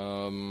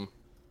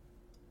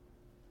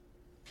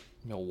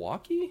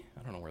 Milwaukee?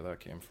 I don't know where that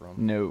came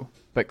from. No,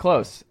 but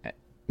close.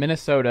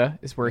 Minnesota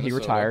is where he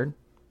retired.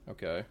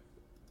 Okay.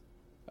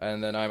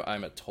 And then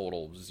I'm at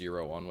total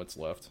 0 on what's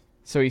left.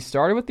 So he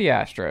started with the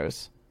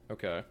Astros.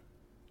 Okay.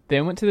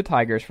 Then went to the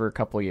Tigers for a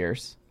couple of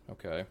years.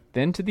 Okay.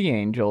 Then to the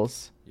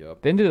Angels.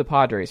 Yep. Then to the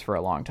Padres for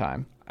a long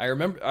time. I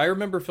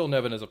remember Phil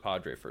Nevin as a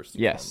Padre first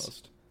and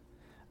foremost.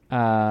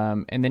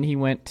 And then he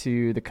went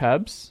to the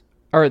Cubs.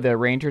 Or the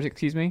Rangers,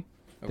 excuse me.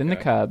 then the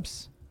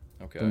Cubs,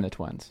 okay, then the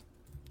Twins.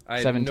 I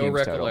have 7 no teams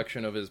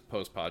recollection of his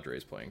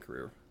post-Padres playing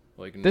career.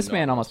 Like this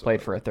man almost whatsoever.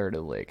 played for a third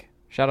of the league.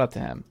 Shout out to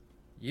him.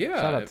 Yeah,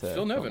 Shout out to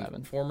Phil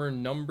Nevin, former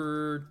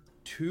number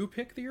 2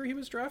 pick the year he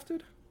was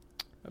drafted,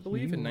 I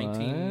believe, in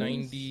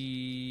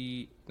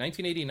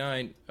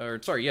 1989.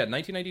 Or sorry, yeah,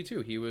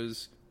 1992. He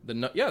was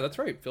that's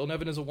right. Phil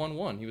Nevin is a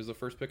 1-1. He was the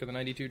first pick of the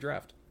 92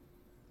 draft.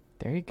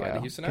 There you go. By the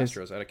Houston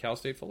Astros out of Cal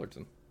State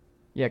Fullerton.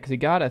 Yeah,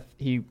 because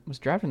he was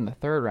drafted in the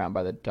 3rd round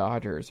by the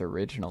Dodgers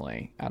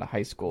originally out of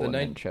high school, and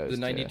then chose the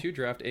 92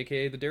 draft,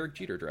 aka the Derek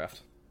Jeter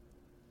draft.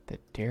 The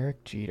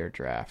Derek Jeter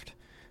draft.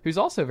 Who's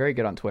also very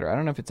good on Twitter. I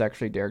don't know if it's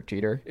actually Derek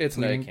Jeter. It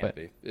can't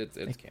be.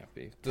 It can't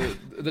be.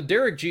 The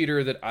Derek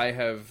Jeter that I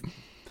have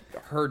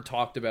heard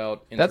talked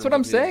about. That's what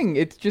I'm saying.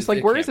 It's just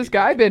like, where has this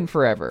guy been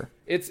forever?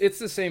 It's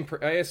the same.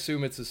 I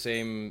assume it's the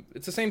same.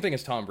 It's the same thing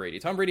as Tom Brady.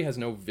 Tom Brady has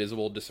no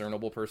visible,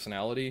 discernible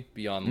personality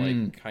beyond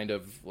like kind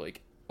of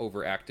like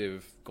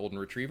overactive golden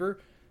retriever.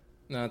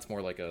 No, that's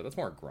more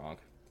Gronk.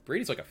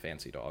 Brady's like a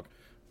fancy dog.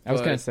 I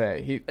was gonna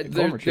say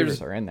golden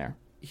retrievers are in there.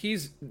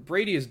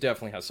 Brady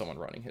definitely has someone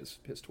running his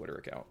Twitter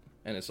account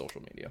and his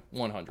social media.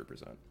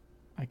 100%.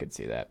 I could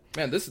see that.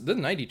 Man, the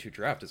 92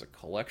 draft is a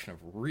collection of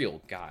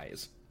real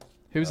guys.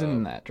 Who's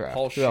in that draft?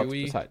 Paul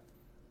Shuey,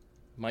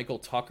 Michael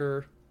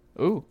Tucker,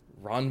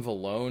 Ron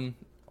Vallone,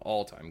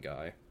 all-time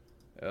guy.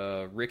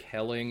 Rick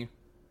Helling,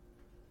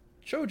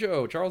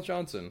 Chojo, Charles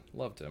Johnson,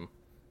 loved him.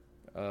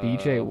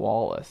 B.J.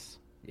 Wallace.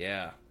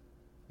 Yeah.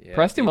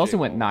 Preston Wilson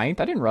went 9th.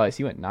 I didn't realize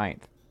he went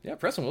 9th. Yeah,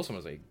 Preston Wilson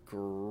was a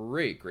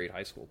great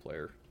high school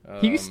player.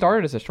 He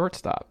started as a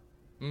shortstop.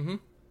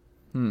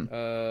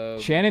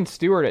 Shannon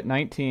Stewart at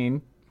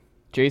 19.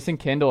 Jason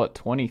Kendall at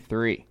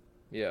 23.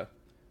 Yeah.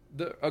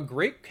 A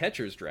great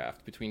catcher's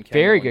draft between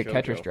Kendall Very and good JoJo.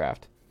 catcher's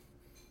draft.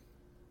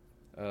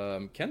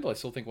 Kendall, I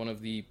still think one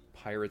of the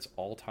Pirates'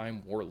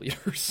 all-time war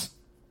leaders.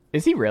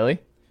 Is he really?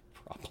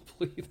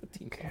 Probably the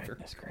team catcher.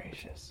 Goodness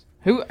gracious.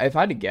 Who, if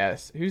I had to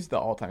guess, who's the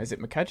all-time? Is it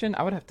McCutcheon?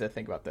 I would have to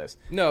think about this.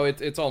 No,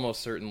 it's almost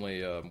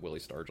certainly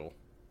Willie Stargell.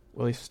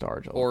 Willie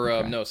Stargell. Or,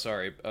 okay. no,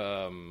 sorry.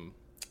 Oh,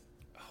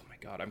 my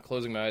God. I'm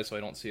closing my eyes so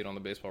I don't see it on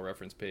the baseball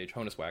reference page.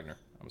 Honus Wagner.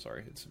 I'm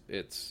sorry.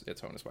 It's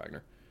Honus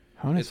Wagner.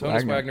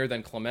 Honus Wagner,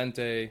 then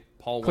Clemente,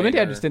 Paul Clemente,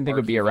 Wainer, I just didn't think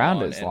Marky would be around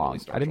Vaughn, as and long.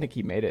 Willie I didn't Stargell. think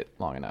he made it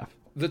long enough.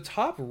 The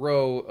top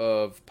row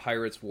of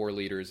Pirates war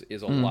leaders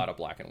is a lot of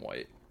black and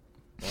white.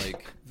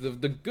 Like,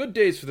 the good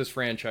days for this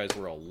franchise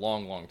were a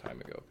long time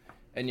ago.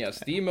 And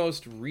yes, the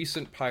most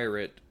recent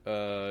Pirate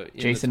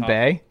Jason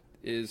Bay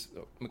is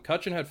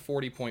McCutcheon had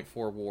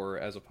 40.4 WAR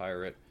as a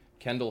Pirate.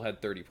 Kendall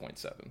had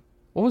 30.7.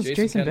 What was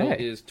Jason Kendall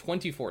Bay? is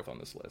 24th on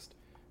this list.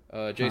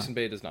 Jason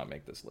Bay does not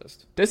make this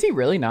list. Does he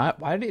really not?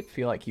 Why did it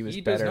feel like he was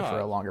He does better not. for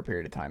a longer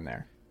period of time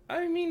there?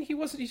 I mean, he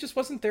just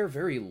wasn't there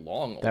very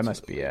long. That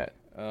must be it.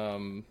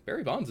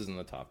 Barry Bonds is in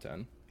the top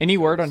 10. Any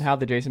word on how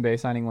the Jason Bay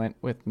signing went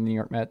with the New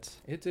York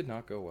Mets? It did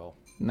not go well.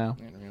 No.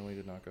 It really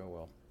did not go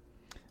well.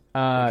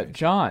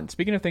 John,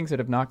 speaking of things that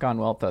have not gone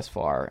well thus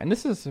far, and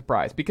this is a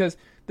surprise because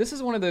this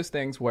is one of those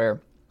things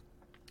where,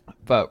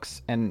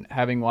 folks, and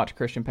having watched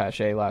Christian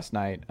Pache last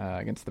night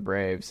against the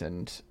Braves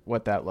and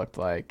what that looked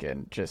like,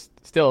 and just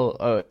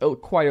still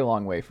quite a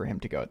long way for him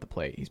to go at the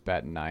plate. He's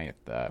batting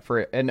 9th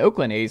for an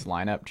Oakland A's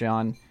lineup,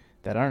 John,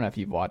 that I don't know if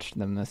you've watched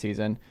them this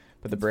season,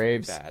 but the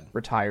Braves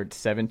retired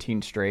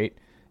 17 straight,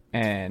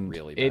 and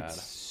really bad.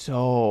 It's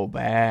so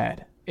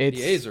bad.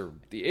 The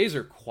A's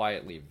are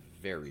quietly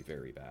very,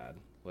 very bad.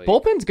 Like,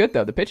 bullpen's good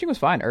though. The pitching was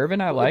fine. Irvin,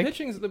 the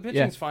pitching's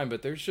fine,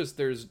 but the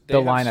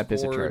lineup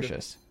is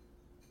atrocious.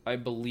 I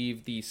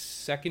believe the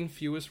second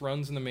fewest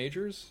runs in the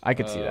majors. I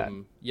could see that.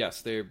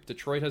 Yes,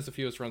 Detroit has the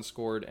fewest runs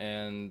scored,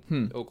 and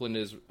Oakland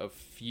is a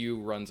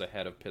few runs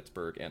ahead of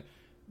Pittsburgh. And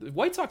the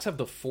White Sox have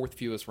the 4th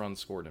fewest runs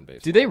scored in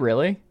baseball. Do they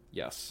really?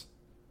 Yes.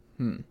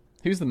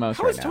 Who's the most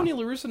How right has now? Tony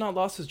La Russa not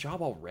lost his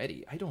job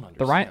already? I don't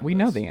understand. We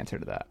know the answer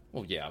to that.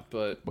 Well, yeah,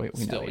 but we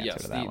still, know the answer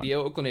yes, to that one. the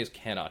Oakland A's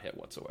cannot hit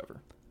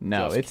whatsoever.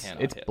 No, it's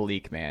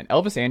bleak, man.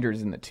 Elvis Andrews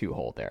is in the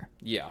 2-hole there.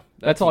 Yeah,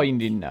 that's all you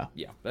need to know.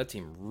 Yeah, that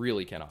team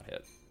really cannot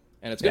hit,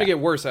 and it's going to get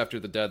worse after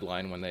the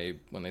deadline when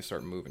they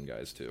start moving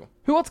guys too.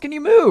 Who else can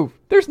you move?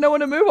 There's no one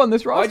to move on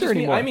this roster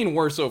anymore. I mean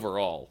worse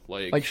overall,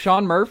 like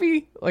Sean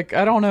Murphy. Like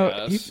I don't know.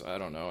 Yes, I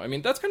don't know. I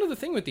mean that's kind of the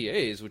thing with the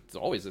A's, which is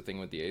always the thing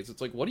with the A's. It's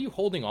like, what are you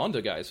holding on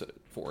to guys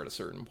for at a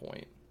certain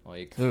point?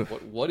 Like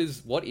what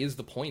is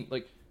the point?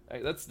 Like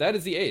that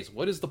is the A's.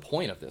 What is the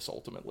point of this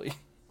ultimately?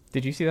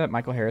 Did you see that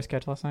Michael Harris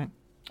catch last night?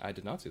 I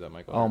did not see that,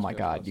 Michael. Oh my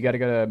God! You got to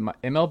go to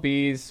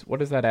MLB's.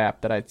 What is that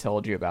app that I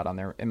told you about on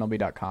their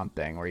MLB.com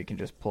thing, where you can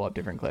just pull up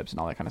different clips and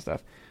all that kind of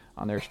stuff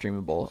on their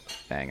streamable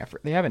thing?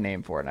 They have a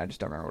name for it, and I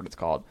just don't remember what it's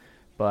called.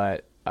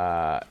 But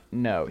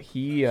no,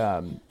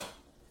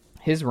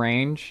 his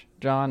range,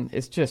 John,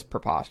 is just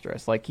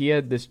preposterous. Like he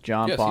had this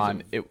jump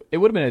on it. It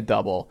would have been a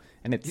double,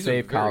 and it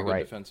saved Kyle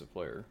Wright. Defensive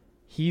player.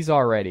 He's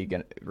already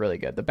really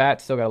good. The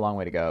bat's still got a long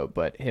way to go,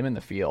 but him in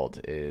the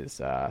field is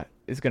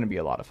going to be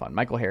a lot of fun.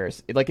 Michael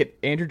Harris,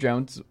 Andrew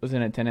Jones was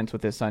in attendance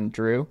with his son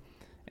Drew,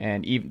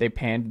 And even they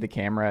panned the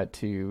camera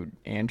to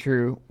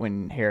Andrew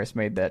when Harris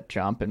made that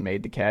jump and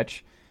made the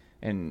catch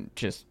and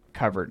just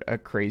covered a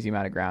crazy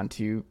amount of ground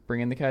to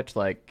bring in the catch.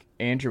 Like,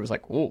 Andrew was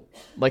like, "Oh,"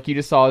 like you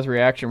just saw his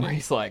reaction where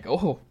he's like,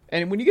 "Oh."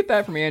 And when you get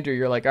that from Andrew,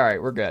 you're like, "All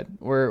right, we're good.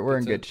 We're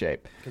in good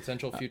shape."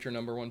 Potential future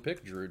number 1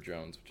 pick, Drew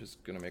Jones, which is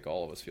going to make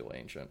all of us feel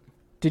ancient.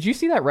 Did you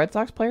see that Red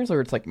Sox players where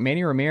it's like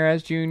Manny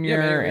Ramirez Jr.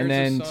 And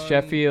then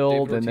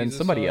Sheffield and then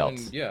somebody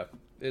else? Yeah.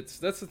 That's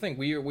the thing.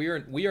 We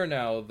are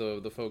now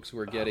the folks who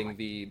are getting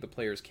the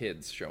players'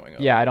 kids showing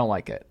up. Yeah, I don't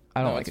like it.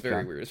 I don't like it. It's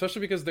very weird,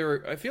 especially because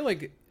I feel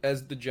like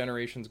as the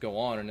generations go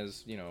on and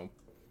as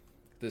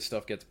this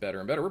stuff gets better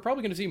and better, we're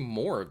probably going to see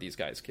more of these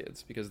guys'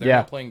 kids because they're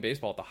now playing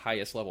baseball at the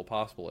highest level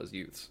possible as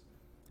youths.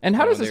 And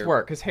how does this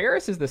work? Because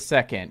Harris is the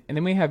second, and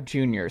then we have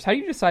juniors. How do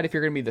you decide if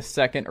you're going to be the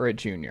second or a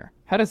junior?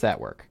 How does that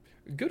work?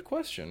 Good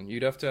question.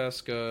 You'd have to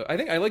ask. I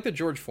think I like that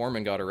George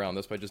Foreman got around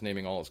this by just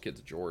naming all his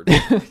kids George.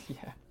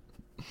 Yeah.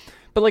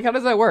 But, like, how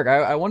does that work?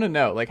 I want to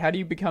know. Like, how do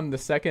you become the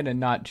second and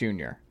not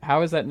junior?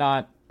 How is that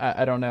not...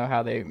 I don't know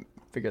how they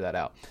figure that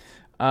out.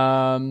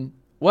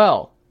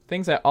 Well,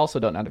 things I also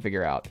don't know how to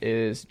figure out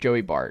is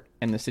Joey Bart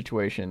and the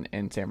situation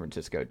in San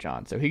Francisco,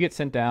 John. So he gets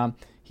sent down.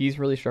 He's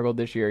really struggled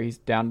this year. He's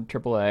down to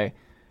AAA.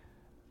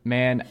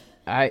 Man,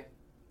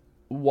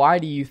 why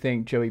do you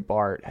think Joey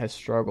Bart has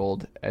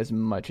struggled as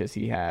much as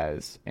he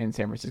has in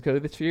San Francisco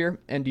this year?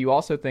 And do you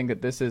also think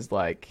that this is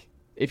like...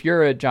 If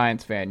you're a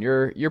Giants fan,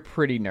 you're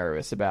pretty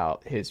nervous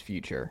about his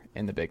future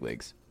in the big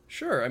leagues.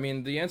 Sure. I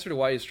mean, the answer to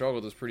why he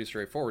struggled is pretty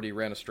straightforward. He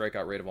ran a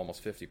strikeout rate of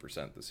almost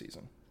 50% this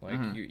season. Like,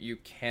 you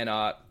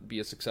cannot be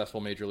a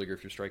successful major leaguer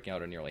if you're striking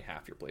out in nearly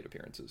half your plate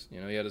appearances.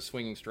 He had a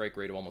swinging strike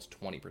rate of almost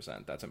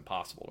 20%. That's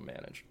impossible to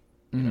manage.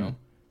 You know?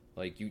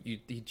 Like, you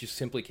just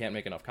simply can't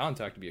make enough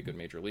contact to be a good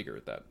major leaguer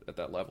at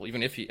that level.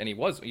 Even if he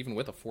was even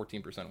with a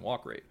 14%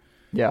 walk rate.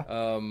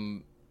 Yeah.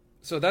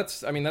 So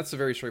that's a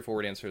very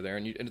straightforward answer there,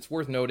 and it's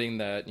worth noting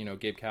that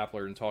Gabe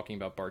Kapler, in talking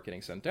about Bart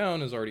getting sent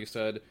down, has already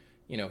said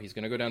he's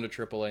going to go down to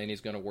AAA and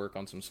he's going to work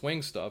on some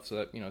swing stuff. So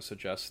that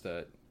suggests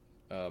that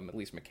at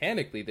least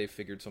mechanically they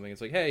figured something.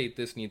 It's like, hey,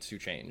 this needs to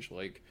change.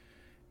 Like,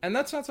 and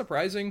that's not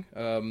surprising,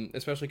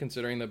 especially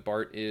considering that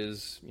Bart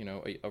is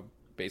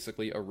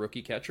basically a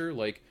rookie catcher.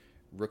 Like,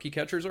 rookie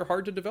catchers are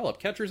hard to develop.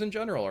 Catchers in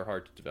general are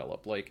hard to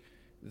develop. Like,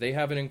 they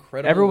have an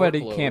incredible Everybody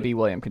workload. Can't be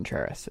William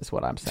Contreras, is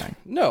what I'm saying.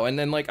 No, and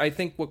then I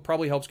think what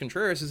probably helps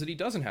Contreras is that he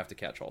doesn't have to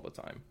catch all the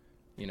time.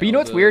 But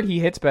what's weird?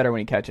 He hits better when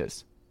he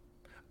catches.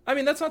 I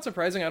mean, that's not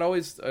surprising. I'd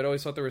always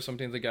thought there was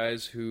something to the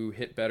guys who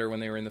hit better when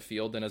they were in the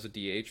field than as a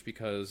DH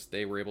because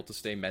they were able to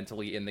stay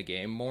mentally in the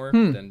game more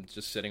than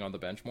just sitting on the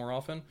bench more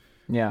often.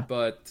 Yeah.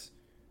 But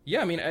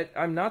yeah, I mean,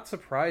 I'm not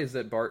surprised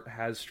that Bart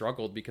has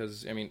struggled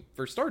because, I mean,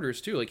 for starters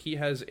too, like, he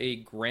has a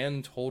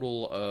grand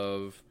total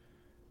of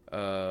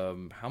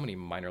how many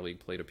minor league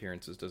plate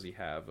appearances does he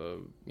have?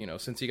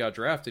 Since he got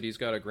drafted, he's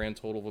got a grand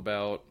total of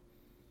about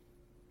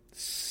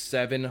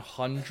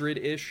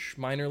 700-ish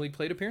minor league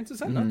plate appearances.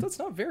 That's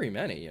not very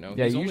many,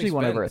 Yeah, he's usually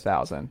won over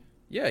 1,000.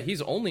 Yeah, he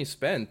only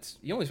spent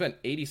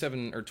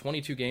 87 or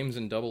 22 games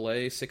in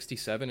AA,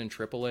 67 in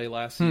AAA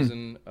last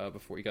season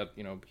before he got,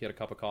 he had a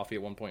cup of coffee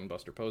at one point and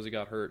Buster Posey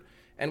got hurt.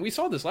 And we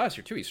saw this last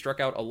year too. He struck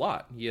out a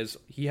lot. He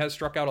has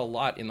struck out a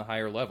lot in the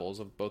higher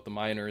levels of both the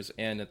minors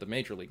and at the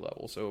major league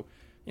level. So,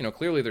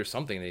 clearly there's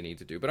something they need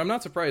to do. But I'm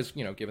not surprised,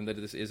 given that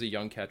this is a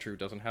young catcher who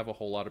doesn't have a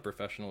whole lot of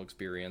professional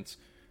experience.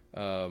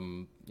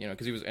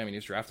 Because he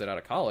was drafted out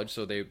of college,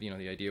 so the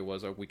idea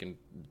was we can,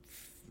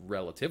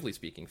 relatively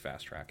speaking,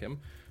 fast track him.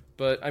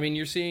 But I mean,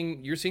 you're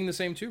seeing the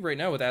same too right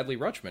now with Adley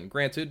Rutschman.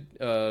 Granted,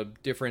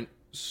 different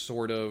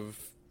sort of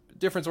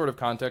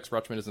context.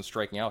 Rutschman isn't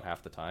striking out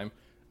half the time,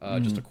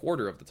 just a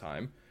quarter of the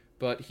time.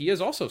 But he has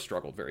also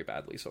struggled very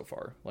badly so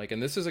far. Like,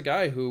 and this is a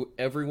guy who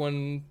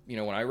everyone,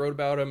 when I wrote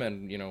about him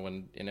and,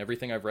 when in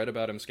everything I've read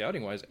about him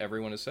scouting wise,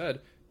 everyone has said,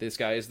 this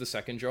guy is the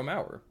second Joe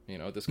Mauer.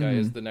 This guy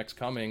is the next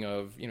coming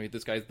of,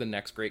 this guy's the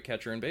next great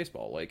catcher in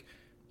baseball. Like,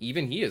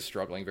 even he is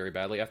struggling very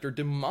badly after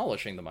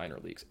demolishing the minor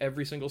leagues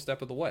every single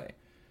step of the way.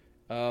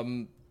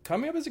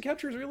 Coming up as a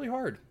catcher is really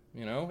hard,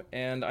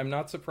 and I'm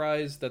not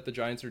surprised that the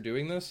Giants are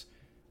doing this.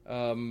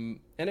 And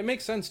it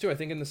makes sense too. I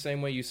think in the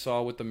same way you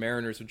saw with the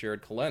Mariners with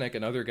Jared Kelenic,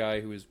 another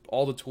guy who has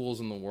all the tools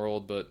in the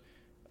world, but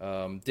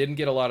didn't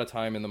get a lot of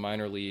time in the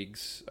minor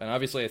leagues. And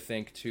obviously, I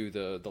think too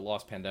the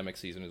lost pandemic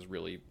season is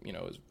really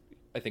is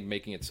I think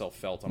making itself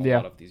felt on a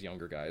lot of these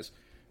younger guys.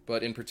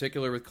 But in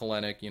particular with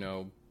Kelenic,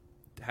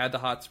 had the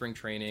hot spring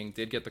training,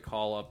 did get the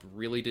call up,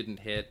 really didn't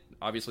hit.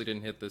 Obviously,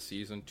 didn't hit this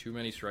season. Too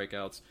many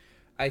strikeouts.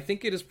 I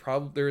think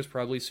there is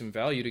probably some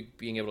value to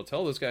being able to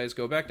tell those guys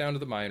go back down to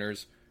the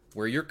minors.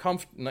 Where you're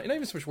not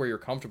even so much where you're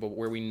comfortable, but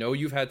where we know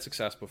you've had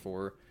success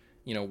before,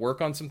 work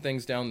on some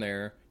things down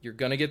there. You're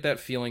going to get that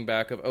feeling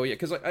back of, oh yeah,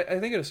 because I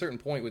think at a certain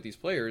point with these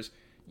players,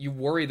 you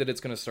worry that it's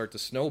going to start to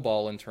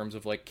snowball in terms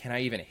of like, can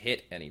I even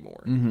hit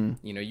anymore?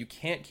 You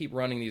can't keep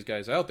running these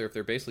guys out there if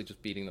they're basically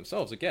just beating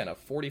themselves. Again, a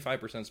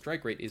 45%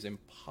 strike rate is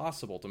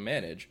impossible to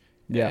manage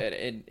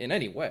in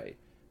any way.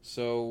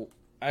 So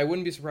I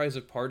wouldn't be surprised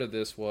if part of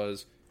this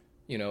was,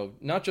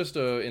 not just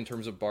in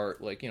terms of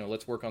Bart, like,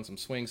 let's work on some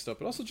swing stuff,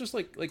 but also just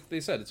like they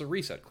said, it's a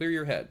reset. Clear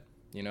your head,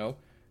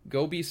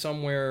 go be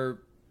somewhere,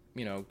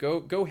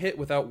 go hit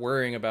without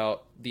worrying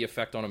about the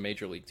effect on a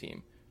major league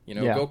team.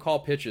 Go call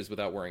pitches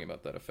without worrying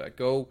about that effect.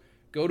 Go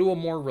to a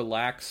more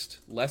relaxed,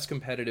 less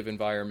competitive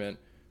environment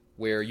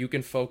where you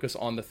can focus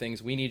on the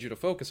things we need you to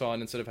focus on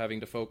instead of having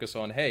to focus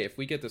on, hey, if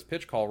we get this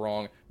pitch call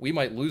wrong, we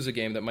might lose a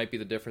game that might be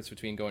the difference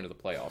between going to the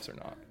playoffs or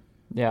not.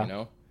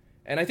 Yeah.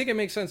 And I think it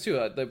makes sense, too.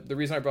 The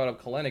reason I brought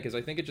up Kelenic is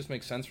I think it just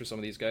makes sense for some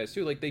of these guys,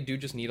 too. Like, they do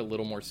just need a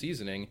little more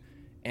seasoning,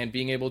 and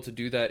being able to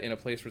do that in a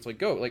place where it's like,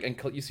 go. Like, and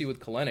you see with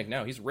Kelenic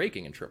now, he's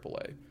raking in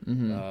AAA.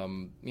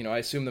 Mm-hmm. I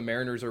assume the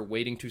Mariners are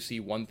waiting to see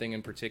one thing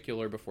in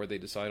particular before they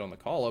decide on the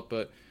call-up,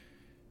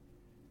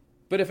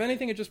 But if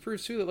anything, it just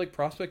proves, too, that, like,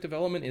 prospect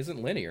development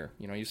isn't linear.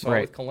 You saw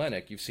it with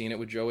Kelenic. You've seen it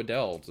with Joe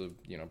Adell to,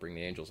 bring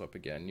the Angels up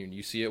again.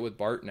 You see it with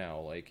Bart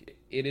now. Like,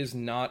 it is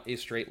not a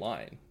straight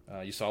line.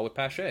 You saw it with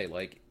Pache.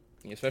 Like,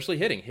 especially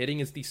hitting. Hitting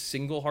is the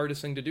single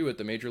hardest thing to do at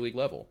the major league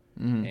level.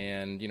 Mm-hmm.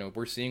 And,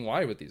 we're seeing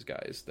why with these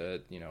guys.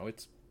 That,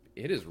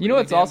 it is really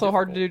what's also difficult.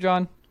 hard to do,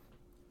 John?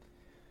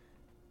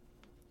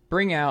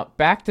 Bring out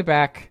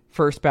back-to-back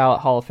first ballot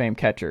Hall of Fame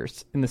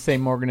catchers in the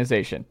same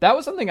organization. That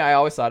was something I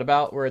always thought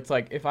about, where it's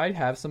like, if I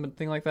have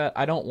something like that,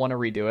 I don't want to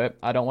redo it.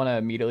 I don't want to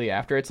immediately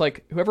after. It's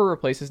like, whoever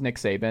replaces Nick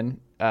Saban,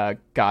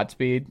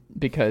 Godspeed,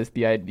 because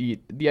the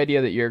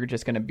idea that you're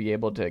just going to be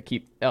able to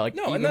keep,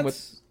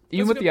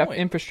 even with the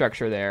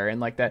infrastructure there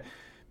and like that,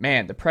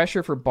 man, the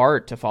pressure for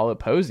Bart to follow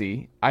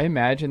Posey, I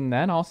imagine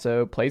that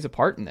also plays a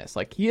part in this.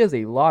 Like, he has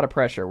a lot of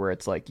pressure where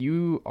it's like,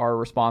 you are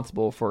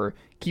responsible for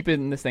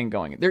keeping this thing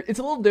going. It's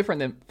a little different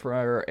than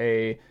for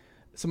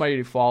somebody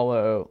to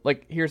follow.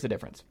 Like, here's the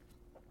difference.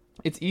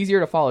 It's easier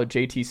to follow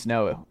JT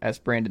Snow as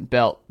Brandon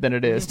Belt than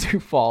it is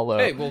to follow.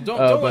 Hey, well, don't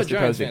let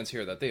Giants fans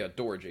hear that. They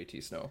adore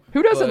JT Snow.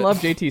 Who doesn't love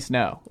JT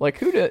Snow? Like,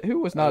 who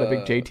was not a big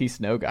JT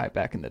Snow guy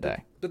back in the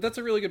day? But that's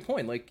a really good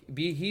point. Like,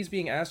 he's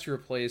being asked to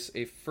replace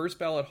a first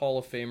ballot Hall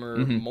of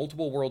Famer,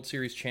 multiple World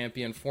Series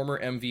champion,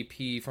 former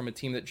MVP from a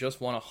team that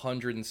just won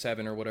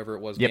 107 or whatever it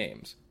was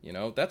games.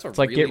 That's it's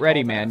like, get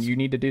ready, man. You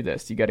need to do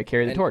this. You got to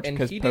carry the torch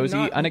because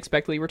Posey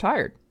unexpectedly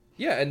retired.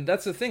 Yeah, and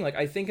that's the thing. Like,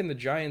 I think in the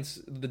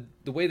Giants,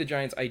 the way the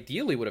Giants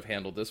ideally would have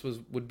handled this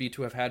would be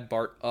to have had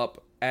Bart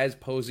up as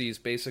Posey's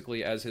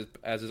basically as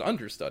his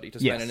understudy to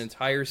spend an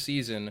entire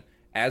season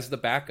as the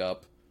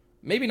backup.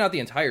 Maybe not the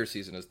entire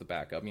season as the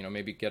backup.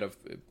 Maybe get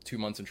 2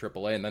 months in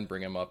AAA and then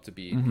bring him up to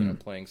be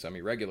playing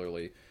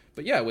semi-regularly.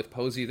 But yeah, with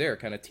Posey there,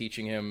 kind of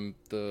teaching him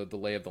the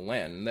lay of the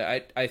land.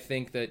 And I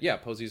think that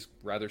Posey's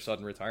rather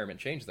sudden retirement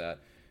changed that.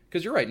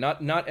 Because you're right,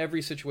 not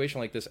every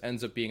situation like this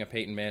ends up being a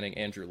Peyton Manning,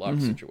 Andrew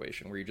Luck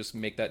situation where you just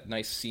make that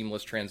nice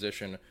seamless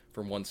transition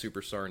from one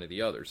superstar into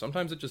the other.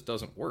 Sometimes it just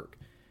doesn't work.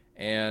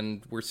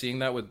 And we're seeing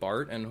that with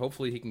Bart, and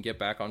hopefully he can get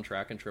back on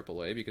track in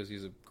AAA because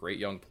he's a great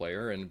young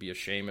player, and it'd be a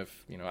shame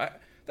if,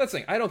 that's the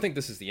thing. I don't think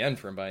this is the end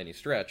for him by any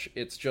stretch.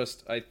 It's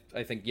just, I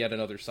think, yet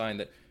another sign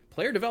that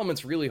player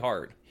development's really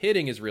hard.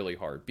 Hitting is really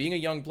hard. Being a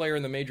young player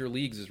in the major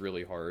leagues is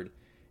really hard.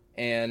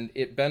 And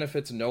it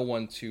benefits no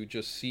one to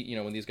just see,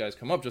 when these guys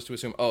come up, just to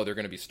assume, oh, they're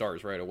going to be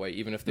stars right away,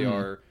 even if they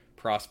are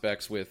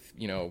prospects with,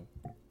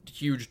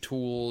 huge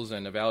tools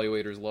and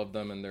evaluators love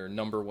them and they're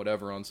number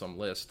whatever on some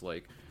list.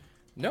 Like,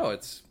 no,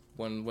 it's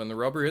when the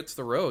rubber hits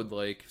the road,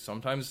 like,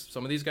 sometimes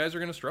some of these guys are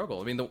going to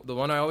struggle. I mean, the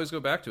one I always go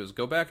back to is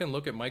go back and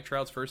look at Mike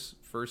Trout's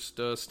first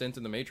stint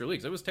in the major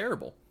leagues. It was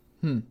terrible.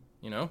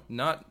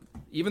 Not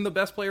even the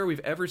best player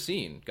we've ever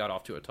seen got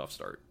off to a tough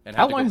start. And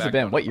how long has it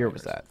been? What year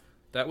was that?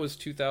 That was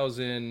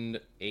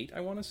 2008,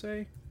 I want to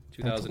say.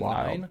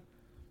 2009.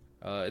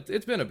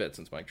 It's been a bit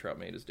since Mike Trout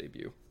made his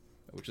debut,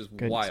 which is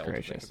wild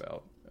to think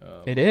about.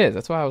 It is.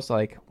 That's why I was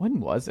like, when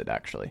was it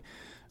actually?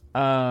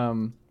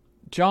 John.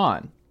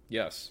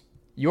 Yes.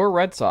 Your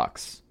Red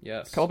Sox.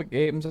 Yes. A couple of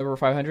games over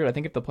 500. I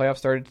think if the playoffs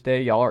started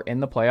today, y'all are in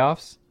the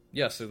playoffs.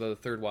 Yes, they're the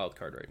third wild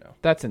card right now.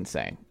 That's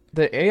insane.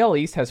 The AL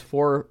East has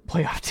 4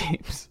 playoff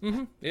teams.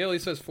 The AL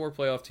East has 4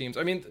 playoff teams.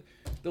 I mean,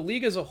 the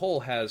league as a whole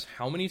has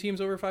how many teams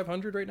over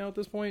 500 right now at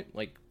this point?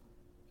 Like,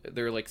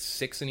 there are like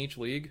 6 in each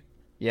league.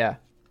 Yeah.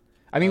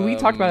 I mean, we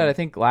talked about it, I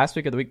think, last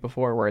week or the week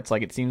before, where it's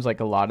like it seems like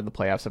a lot of the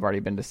playoffs have already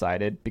been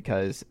decided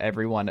because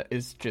everyone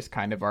is just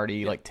kind of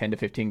already like 10 to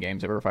 15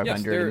 games over 500.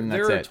 Yes,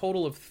 there are a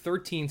total of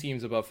 13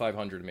 teams above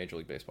 500 in Major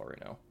League Baseball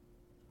right now.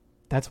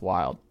 That's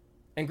wild.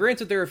 And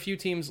granted, there are a few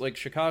teams like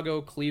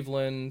Chicago,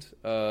 Cleveland,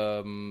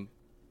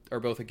 are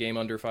both a game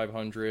under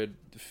 500.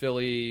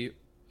 Philly,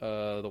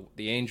 the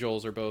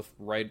Angels are both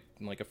right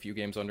in like a few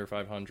games under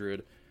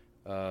 500.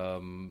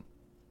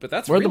 But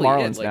that's where really are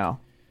the Marlins like,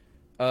 now?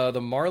 The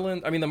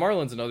Marlins. I mean, the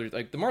Marlins another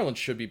like the Marlins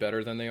should be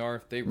better than they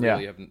are. They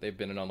really haven't. They've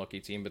been an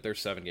unlucky team, but they're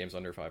 7 games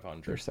under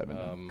 500. They're 7.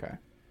 Okay.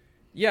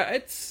 Yeah,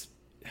 it's.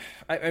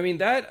 I mean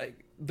that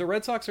the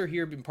Red Sox are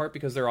here in part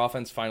because their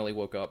offense finally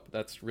woke up.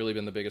 That's really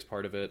been the biggest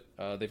part of it.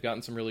 They've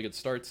gotten some really good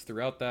starts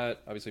throughout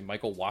that. Obviously,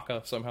 Michael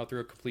Wacha somehow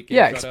threw a complete game.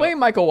 Yeah, explain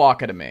Michael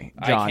Wacha to me,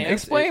 John.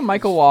 Explain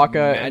Michael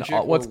Wacha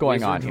and what's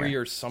going on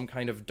here. Or some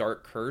kind of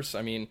dark curse.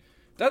 I mean,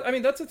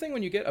 That's the thing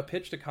when you get a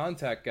pitch to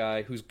contact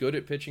guy who's good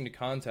at pitching to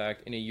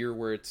contact in a year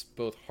where it's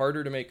both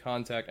harder to make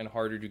contact and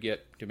harder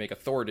to make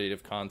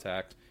authoritative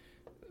contact.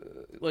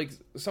 Like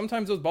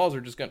sometimes those balls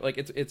are just gonna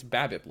it's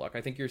BABIP luck.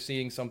 I think you're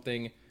seeing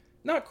something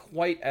not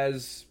quite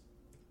as.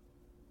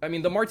 I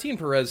mean, the Martin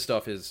Perez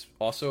stuff is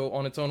also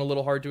on its own a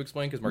little hard to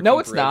explain because No,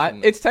 it's not.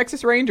 It's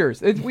Texas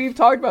Rangers. We've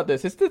talked about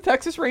this. It's the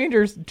Texas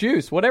Rangers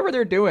juice, whatever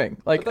they're doing.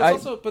 Like,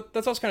 but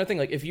that's also kind of thing.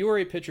 Like, if you are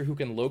a pitcher who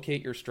can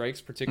locate your strikes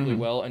particularly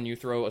well, and you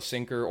throw a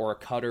sinker or a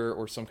cutter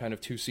or some kind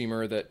of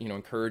two-seamer that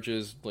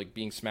encourages like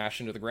being smashed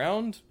into the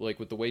ground,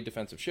 like with the way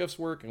defensive shifts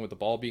work and with the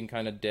ball being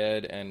kind of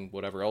dead and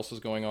whatever else is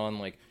going on,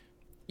 like.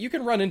 You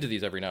can run into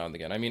these every now and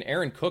again. I mean,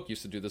 Aaron Cook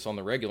used to do this on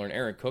the regular, and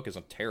Aaron Cook was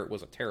a terrible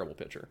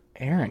pitcher.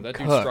 Aaron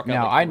Cook.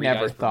 Now, I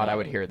never thought I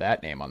would hear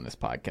that name on this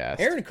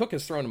podcast. Aaron Cook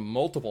has thrown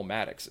multiple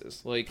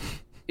Maddoxes. Like,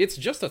 it's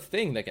just a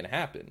thing that can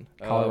happen.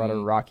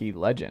 Colorado Rocky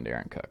legend,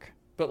 Aaron Cook.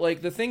 But,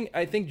 like, the thing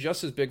I think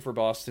just as big for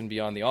Boston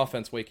beyond the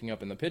offense waking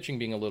up and the pitching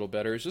being a little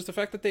better is just the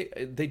fact that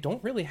they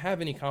don't really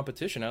have any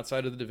competition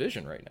outside of the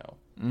division right now.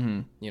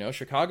 Mm-hmm.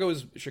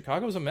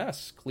 Chicago's a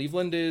mess.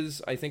 Cleveland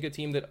is, I think, a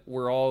team that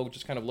we're all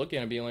just kind of looking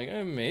at and being like,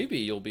 maybe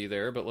you'll be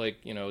there, but,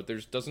 like, there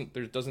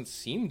doesn't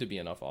seem to be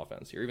enough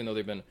offense here, even though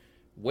they've been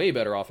way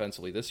better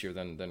offensively this year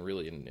than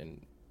really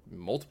in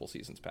multiple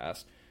seasons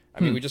past.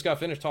 I mean, we just got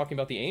finished talking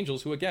about the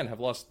Angels, who, again, have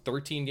lost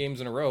 13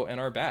 games in a row and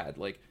are bad.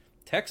 Like,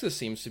 Texas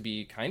seems to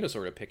be kind of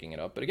sort of picking it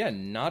up, but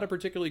again, not a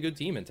particularly good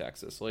team in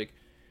Texas. Like,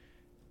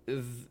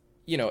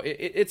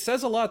 it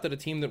says a lot that a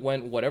team that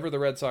went whatever the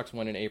Red Sox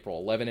went in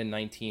April,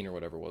 11-19 or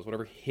whatever it was,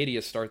 whatever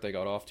hideous start they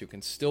got off to,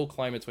 can still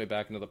climb its way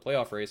back into the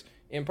playoff race,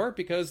 in part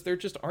because there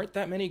just aren't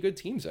that many good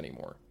teams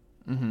anymore.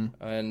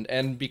 Mm-hmm.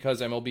 And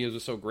because MLB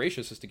is so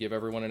gracious as to give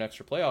everyone an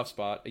extra playoff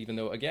spot, even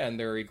though, again,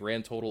 there are a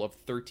grand total of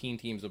 13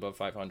 teams above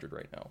 500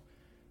 right now.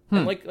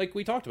 And like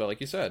we talked about,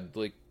 like you said,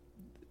 like,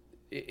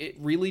 it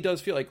really does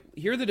feel like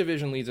here are the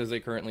division leads as they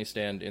currently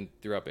stand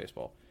throughout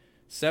baseball.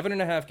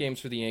 7.5 games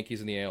for the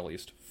Yankees in the AL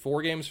East,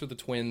 4 games for the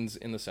Twins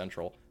in the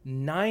Central,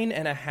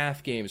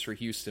 9.5 games for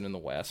Houston in the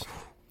West,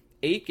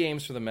 8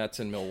 games for the Mets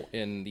in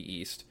the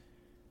East.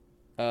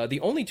 The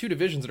only 2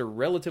 divisions that are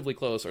relatively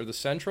close are the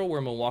Central,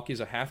 where Milwaukee's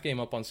a half game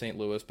up on St.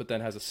 Louis, but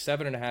then has a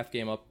 7.5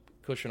 game up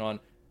cushion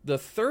on the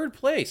third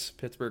place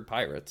Pittsburgh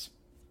Pirates.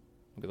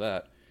 Look at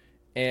that.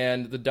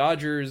 And the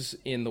Dodgers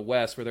in the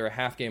West, where they're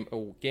a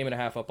game and a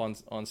half up on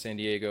San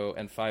Diego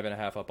and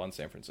 5.5 up on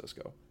San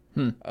Francisco.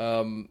 That's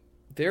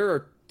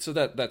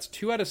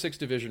 2 out of 6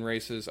 division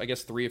races. I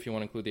guess 3 if you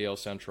want to include the AL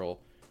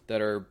Central, that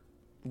are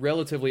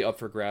relatively up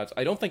for grabs.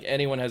 I don't think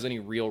anyone has any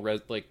real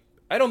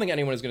I don't think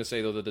anyone is going to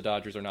say though that the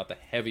Dodgers are not the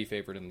heavy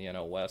favorite in the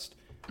NL West,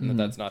 and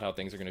that's not how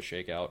things are going to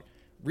shake out.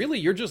 Really,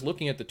 you're just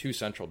looking at the 2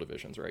 Central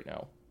divisions right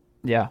now.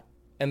 Yeah.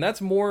 And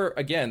that's more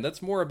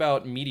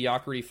about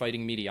mediocrity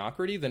fighting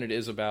mediocrity than it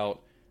is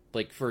about,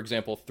 like, for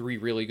example, 3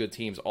 really good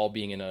teams all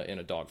being in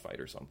a dogfight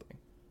or something.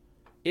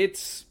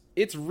 It's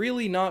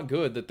really not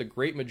good that the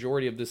great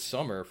majority of this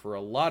summer for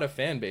a lot of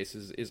fan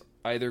bases is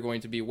either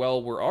going to be,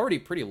 well, we're already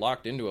pretty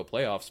locked into a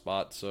playoff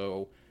spot,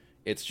 so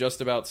it's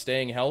just about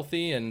staying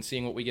healthy and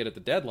seeing what we get at the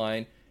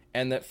deadline,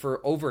 and that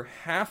for over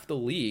half the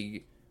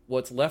league,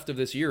 what's left of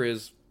this year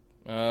is,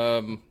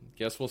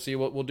 guess we'll see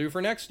what we'll do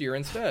for next year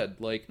instead.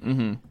 Like,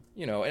 again,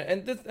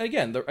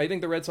 I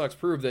think the Red Sox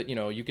proved that,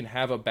 you can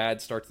have a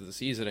bad start to the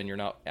season and you're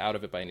not out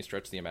of it by any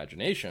stretch of the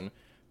imagination.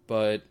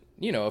 But,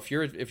 if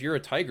you're a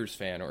Tigers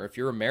fan, or if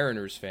you're a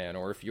Mariners fan,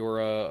 or if you're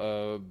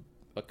a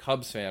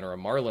Cubs fan or a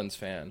Marlins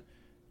fan,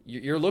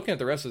 you're looking at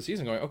the rest of the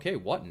season going, okay,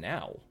 what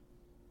now?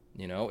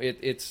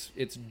 It's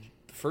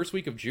the first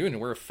week of June and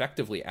we're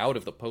effectively out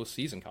of the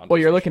postseason conversation. Well,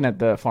 you're looking at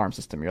the farm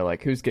system. You're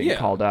like, who's getting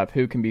called up?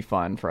 Who can be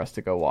fun for us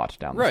to go watch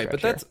down the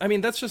stretch?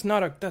 But that's just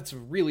not that's a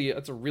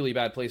really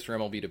bad place for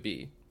MLB to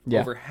be.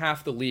 Yeah. Over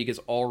half the league is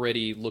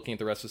already looking at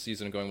the rest of the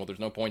season and going, well, there's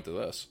no point to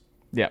this.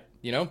 Yeah.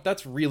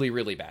 That's really,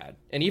 really bad.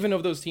 And even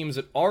of those teams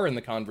that are in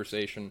the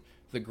conversation,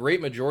 the great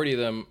majority of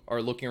them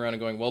are looking around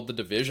and going, well, the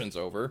division's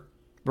over.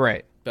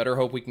 Right. Better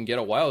hope we can get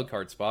a wild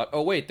card spot.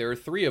 Oh, wait, there are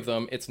 3 of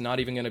them. It's not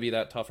even going to be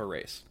that tough a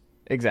race.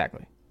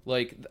 Exactly.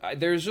 Like,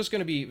 there's just going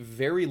to be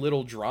very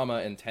little drama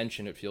and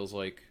tension, it feels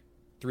like,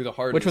 through the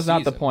heart of the season. Which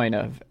was not the point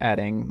of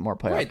adding more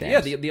playoff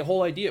games. Yeah, the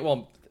whole idea,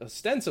 well,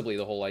 ostensibly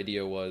the whole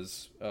idea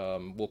was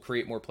we'll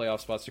create more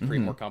playoff spots to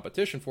create more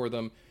competition for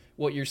them.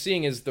 What you're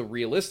seeing is the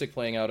realistic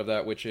playing out of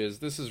that, which is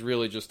this is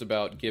really just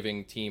about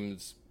giving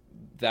teams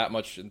that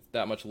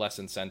much less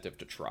incentive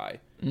to try.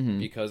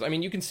 Because, I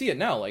mean, you can see it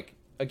now, like,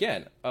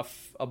 again,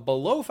 a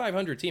below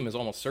 500 team is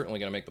almost certainly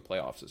going to make the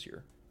playoffs this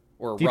year.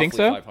 Or a roughly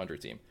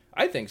 500 team.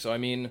 I think so. I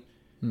mean,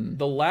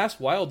 the last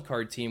wild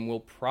card team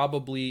will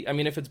probably, I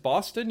mean, if it's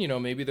Boston,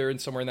 maybe they're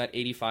somewhere in that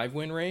 85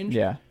 win range.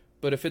 Yeah.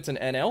 But if it's an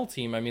NL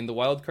team, I mean, the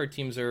wild card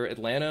teams are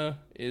Atlanta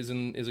is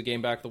a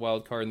game back of the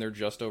wild card and they're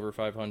just over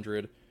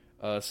 500.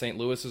 St.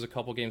 Louis is a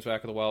couple games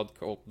back of the wild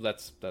card.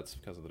 That's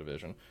because of the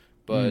division.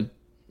 But,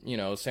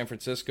 San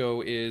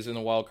Francisco is in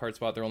the wild card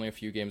spot. They're only a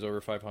few games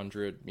over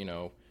 500,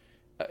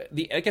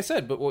 like I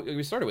said, but what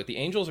we started with, the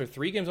Angels are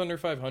 3 games under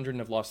 500 and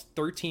have lost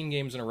 13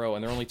 games in a row,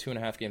 and they're only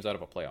 2.5 games out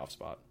of a playoff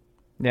spot.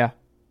 Yeah.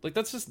 Like,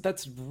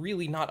 that's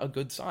really not a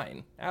good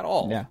sign at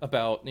all. Yeah.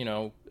 About,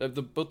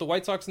 both the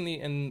White Sox and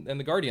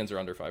the Guardians are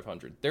under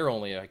 500. They're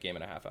only a game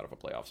and a half out of a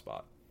playoff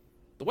spot.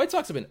 The White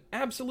Sox have been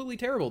absolutely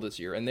terrible this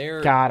year, and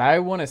God, I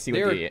want to see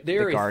what the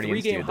a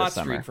Guardians 3-game do hot this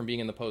summer. streak from being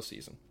in the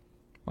postseason.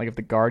 Like, if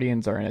the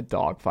Guardians are in a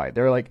dogfight,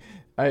 they're like,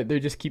 they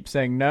just keep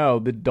saying no.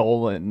 The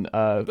Dolan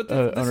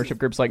ownership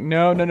group's like,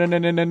 no,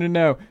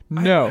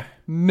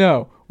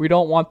 we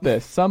don't want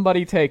this.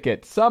 Somebody take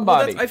it.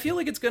 Somebody. Well, I feel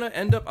like it's gonna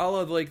end up a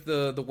la like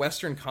the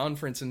Western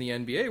Conference in the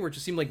NBA, where it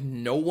just seemed like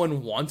no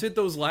one wanted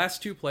those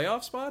last 2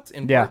 playoff spots.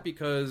 In part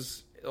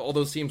because all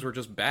those teams were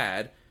just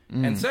bad.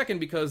 And second,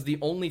 because the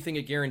only thing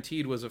it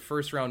guaranteed was a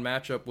first-round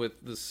matchup with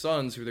the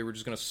Suns, who they were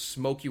just going to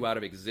smoke you out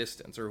of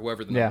existence, or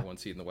whoever the number 1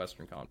 seed in the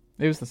Western Conference.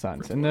 It was the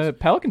Suns. And the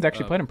Pelicans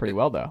actually played them pretty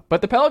well, though.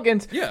 But the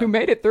Pelicans, who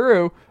made it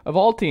through, of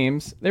all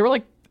teams, they were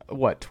like,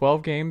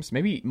 12 games?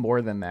 Maybe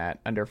more than that,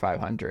 under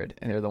 500.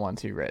 And they're the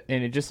ones who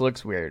and it just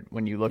looks weird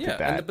when you look at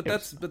that.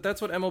 But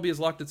that's what MLB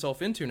has locked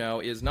itself into now,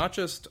 is not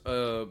just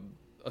a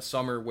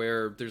summer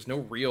where there's no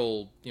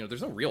real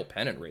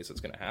pennant race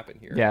that's going to happen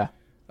here. Yeah.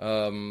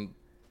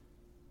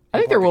 I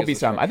think there will be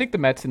some. I think the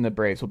Mets and the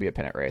Braves will be a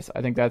pennant race.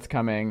 I think that's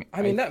coming.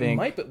 I mean,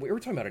 might, but we were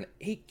talking about an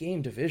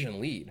 8-game division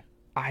lead.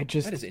 That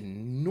is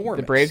enormous.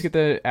 The Braves get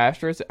the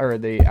Astros or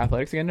the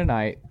Athletics again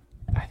tonight.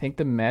 I think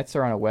the Mets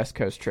are on a West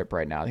Coast trip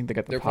right now. I think they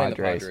got the Padres. Playing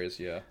the Padres,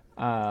 yeah.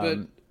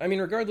 But I mean,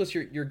 regardless,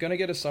 you're going to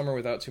get a summer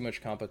without too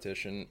much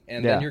competition,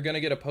 and then you're going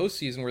to get a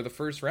postseason where the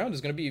first round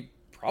is going to be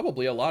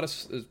probably going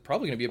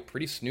to be a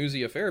pretty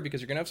snoozy affair,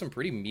 because you're going to have some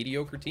pretty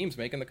mediocre teams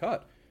making the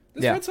cut.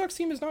 This Red Sox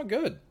team is not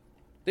good.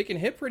 They can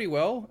hit pretty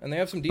well, and they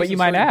have some decent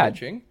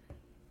pitching.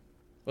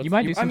 You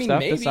might do some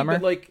stuff this summer.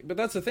 But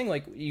that's the thing.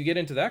 Like, you get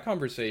into that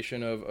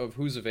conversation of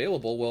who's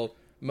available. Well,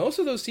 most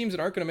of those teams that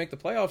aren't going to make the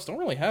playoffs don't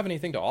really have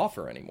anything to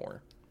offer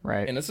anymore.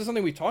 Right. And this is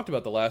something we've talked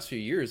about the last few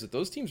years, that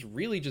those teams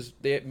really just,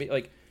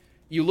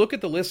 you look at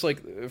the list,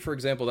 like, for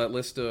example, that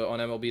list on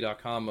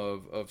MLB.com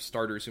of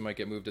starters who might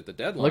get moved at the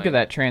deadline. Look at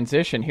that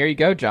transition. Here you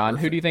go, John.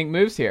 Perfect. Who do you think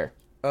moves here?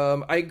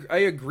 I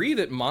agree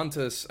that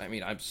Montas, I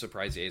mean, I'm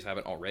surprised the A's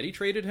haven't already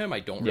traded him.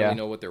 I don't really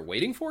know what they're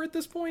waiting for at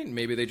this point.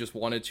 Maybe they just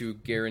wanted to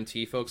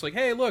guarantee folks, like,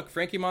 hey, look,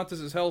 Frankie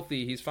Montas is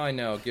healthy. He's fine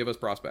now. Give us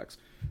prospects.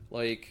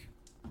 Like,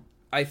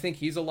 I think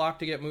he's a lock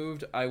to get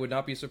moved. I would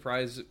not be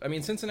surprised. I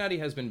mean, Cincinnati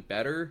has been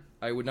better.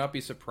 I would not be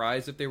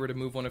surprised if they were to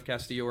move one of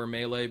Castillo or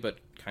Melee, but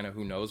kind of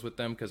who knows with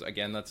them, because,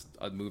 again, that's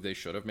a move they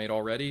should have made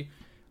already.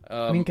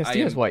 I mean,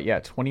 Castillo's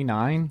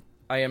 29?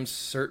 I am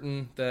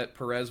certain that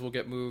Perez will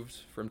get moved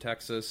from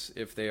Texas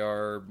if they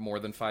are more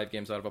than 5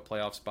 games out of a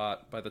playoff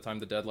spot by the time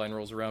the deadline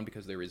rolls around,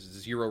 because there is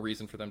zero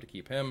reason for them to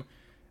keep him.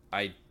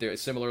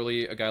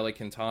 Similarly, a guy like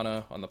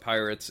Quintana on the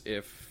Pirates,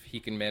 if he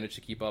can manage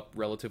to keep up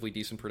relatively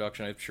decent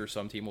production, I'm sure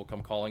some team will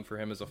come calling for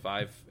him as a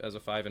 5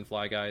 and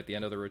fly guy at the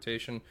end of the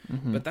rotation.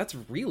 Mm-hmm. But that's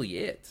really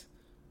it.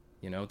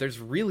 There's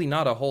really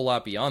not a whole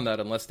lot beyond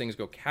that, unless things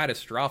go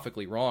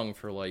catastrophically wrong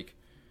for like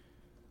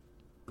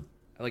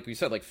we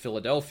said, like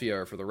Philadelphia,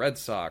 or for the Red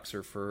Sox,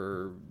 or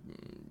for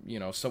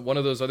one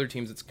of those other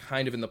teams that's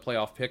kind of in the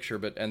playoff picture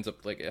but ends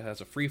up like it has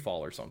a free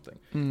fall or something.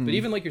 But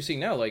even like you're seeing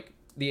now, like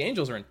the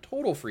Angels are in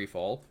total free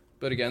fall,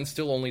 but again,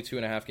 still only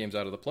 2.5 games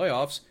out of the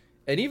playoffs.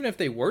 And even if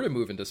they were to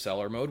move into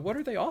seller mode, what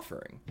are they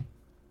offering?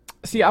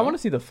 See, I want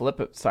to see the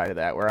flip side of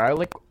that, where I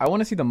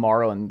want to see the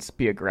Marlins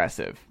be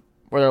aggressive,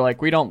 where they're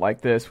like, we don't like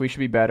this, we should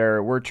be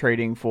better, we're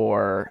trading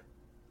for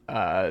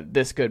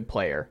this good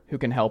player who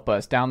can help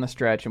us down the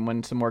stretch and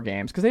win some more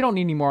games, because they don't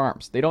need any more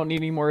arms. They don't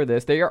need any more of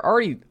this. They are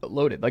already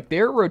loaded. Like,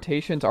 their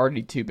rotation's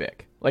already too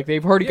big. Like,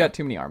 they've already got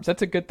too many arms.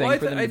 That's a good thing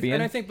for them to be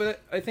in. And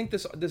I think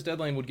this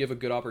deadline would give a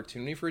good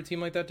opportunity for a team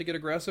like that to get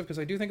aggressive, because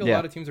I do think a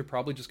lot of teams are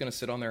probably just going to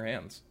sit on their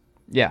hands.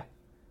 Yeah.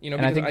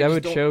 And I think that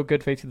would show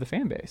good faith to the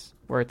fan base,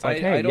 where it's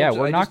like,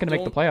 we're not going to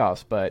make the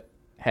playoffs, but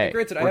hey,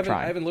 granted, we're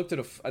trying. I haven't looked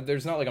at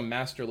there's not like a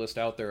master list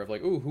out there of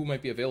like, ooh, who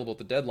might be available at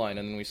the deadline,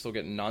 and then we still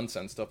get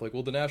nonsense stuff like,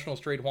 well, the Nationals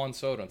trade Juan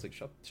Soto. And it's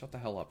like, shut the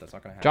hell up. That's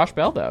not going to happen. Josh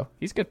Bell, though,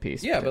 he's a good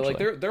piece. Yeah, but like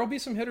there'll be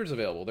some hitters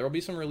available. There'll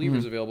be some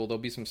relievers available. There'll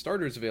be some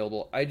starters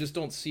available. I just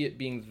don't see it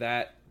being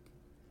that.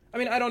 I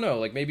mean, I don't know.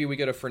 Like, maybe we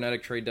get a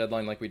frenetic trade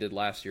deadline like we did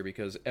last year,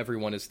 because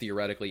everyone is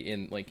theoretically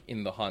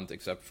in the hunt,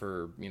 except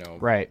for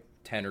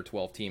 10 or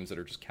 12 teams that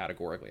are just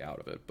categorically out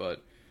of it.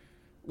 But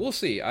we'll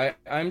see.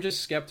 I'm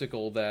just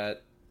skeptical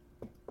that.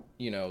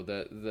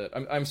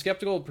 I'm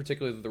skeptical,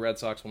 particularly that the Red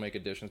Sox will make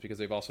additions, because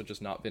they've also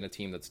just not been a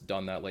team that's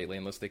done that lately,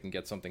 unless they can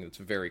get something that's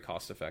very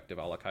cost effective,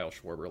 a la Kyle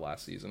Schwarber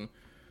last season.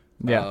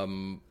 Yeah.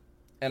 And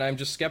I'm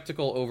just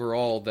skeptical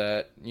overall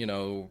that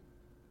I'm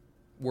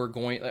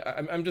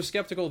just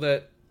skeptical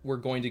that we're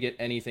going to get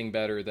anything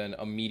better than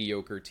a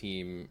mediocre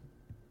team,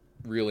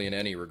 really in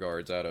any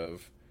regards, out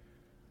of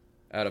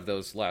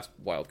those last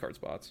wild card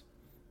spots.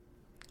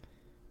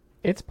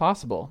 It's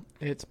possible.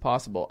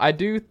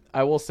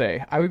 I will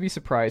say, I would be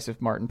surprised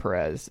if Martin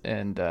Perez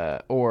and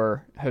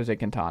or Jose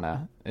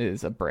Quintana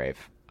is a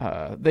Brave.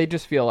 They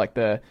just feel like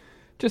the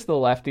just the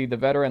lefty, the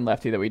veteran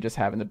lefty that we just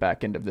have in the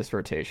back end of this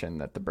rotation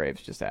that the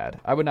Braves just add.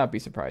 I would not be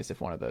surprised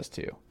if one of those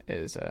two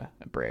is a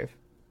Brave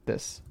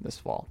this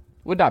fall.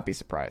 Would not be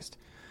surprised.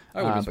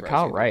 I would be surprised. But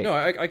Kyle Wright, no,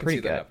 I can see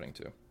that good. happening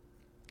too.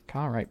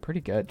 Kyle Wright,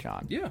 pretty good,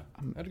 John. Yeah,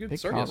 had a good big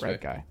start Kyle yesterday.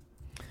 Wright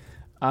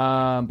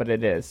guy. But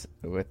it is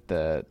with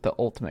the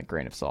ultimate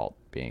grain of salt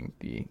being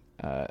the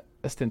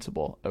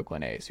ostensible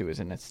Oakland A's, who is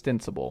an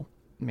ostensible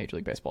Major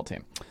League Baseball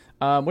team.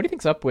 What do you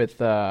think's up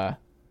with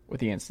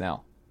Ian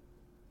Snell?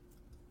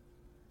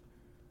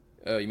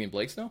 You mean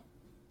Blake Snell?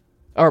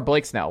 Or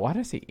Blake Snell. Why did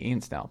I say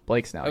Ian Snell?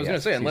 Blake Snell. I was going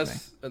to say,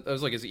 unless I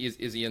was like,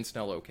 is Ian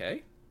Snell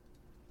okay?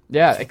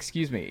 Yeah,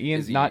 excuse me.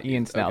 Ian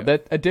Snell. Okay.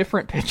 That a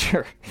different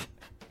pitcher.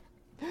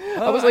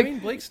 I mean,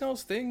 Blake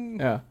Snell's thing.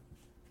 Yeah.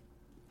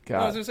 God.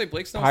 No, I was going to say,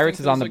 Blake Snell's Pirates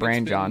thing is on the feels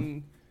brain, it's John.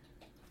 been-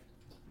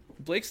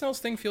 Blake Snell's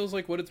thing feels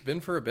like what it's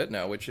been for a bit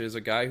now, which is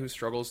a guy who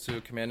struggles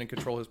to command and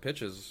control his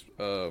pitches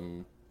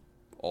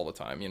all the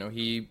time. You know,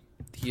 he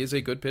is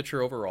a good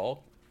pitcher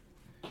overall,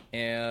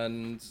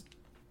 and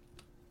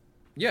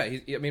yeah,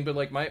 but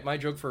like my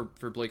joke for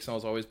Blake Snell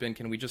has always been,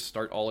 can we just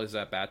start all his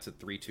at bats at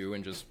 3-2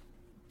 and just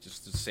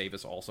to save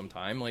us all some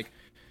time? Like,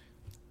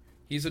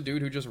 he's a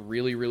dude who just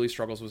really, really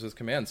struggles with his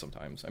command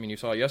sometimes. I mean, you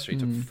saw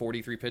yesterday, he took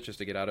 43 pitches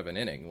to get out of an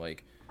inning.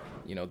 Like,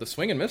 you know, the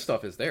swing and miss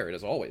stuff is there. It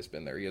has always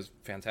been there. He has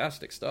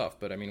fantastic stuff.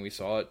 But, I mean, we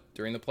saw it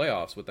during the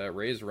playoffs with that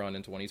Rays run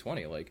in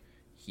 2020. Like,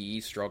 he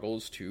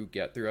struggles to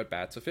get through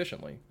at-bats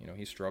efficiently. You know,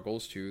 he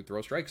struggles to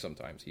throw strikes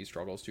sometimes. He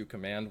struggles to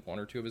command one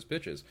or two of his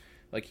pitches.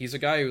 Like, he's a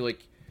guy who,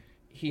 like,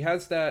 he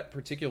has that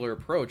particular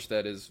approach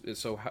that is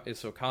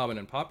so common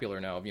and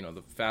popular now. You know,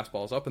 the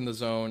fastball's up in the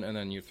zone, and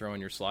then you're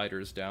throwing your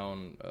sliders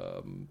down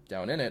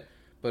in it.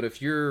 But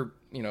if you're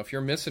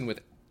missing with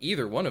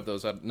either one of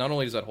those, not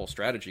only does that whole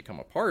strategy come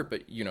apart,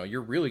 but you know,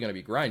 you're really going to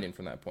be grinding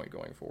from that point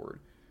going forward.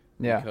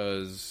 Yeah.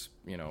 Because,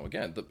 you know,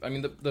 again,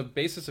 the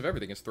basis of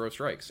everything is throw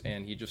strikes,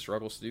 and he just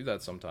struggles to do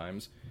that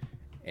sometimes.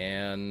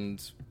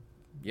 And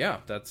yeah,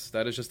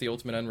 that is just the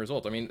ultimate end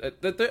result. I mean,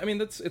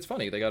 it's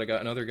funny. They got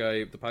another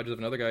guy. The Padres have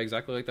another guy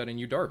exactly like that in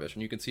Yu Darvish,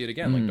 and you can see it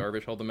again. Like,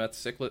 Darvish held the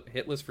Mets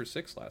hitless for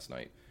 6 last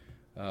night.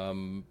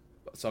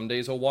 Some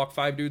days he'll walk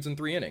 5 dudes in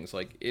 3 innings.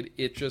 Like,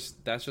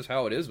 that's just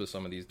how it is with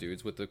some of these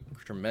dudes with the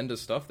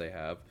tremendous stuff they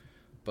have.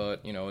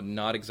 But, you know,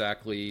 not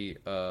exactly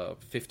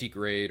 50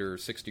 grade or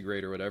 60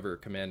 grade or whatever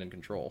command and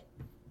control.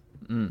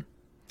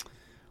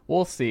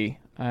 We'll see.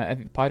 I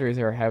think the Padres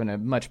are having a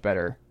much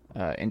better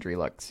injury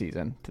luck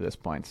season to this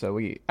point. So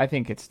I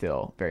think it's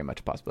still very much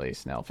a possibility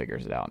Snell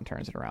figures it out and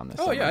turns it around this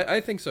summer. Yeah, I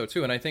think so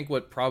too. And I think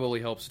what probably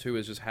helps too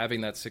is just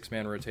having that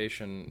 6-man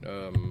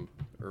rotation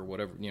or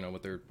whatever, you know,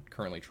 what they're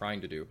currently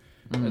trying to do.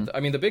 I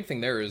mean, the big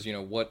thing there is, you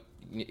know, what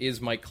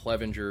is Mike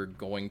Clevenger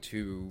going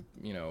to,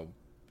 you know,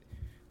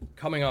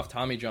 coming off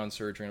Tommy John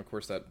surgery, and of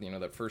course that, you know,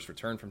 that first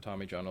return from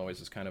Tommy John always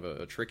is kind of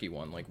a tricky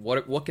one. Like,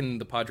 what can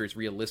the Padres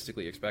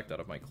realistically expect out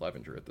of Mike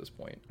Clevenger at this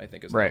point? I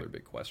think is another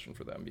big question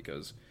for them,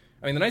 because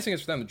I mean, the nice thing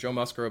is for them that Joe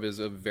Musgrove is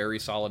a very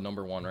solid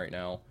number 1 right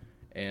now,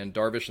 and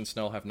Darvish and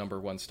Snell have number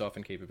 1 stuff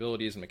and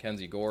capabilities, and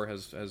Mackenzie Gore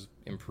has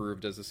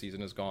improved as the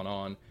season has gone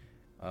on.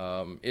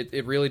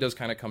 It really does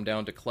kind of come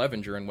down to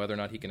Clevenger and whether or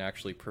not he can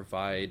actually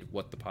provide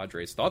what the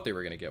Padres thought they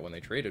were going to get when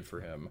they traded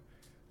for him.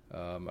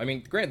 I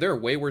mean, granted, there are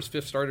way worse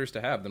 5th starters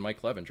to have than Mike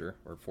Clevenger,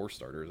 or 4th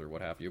starters, or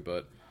what have you.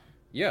 But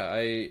yeah,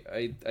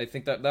 I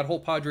think that whole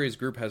Padres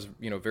group has,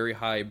 you know, very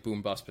high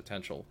boom bust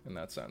potential in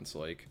that sense.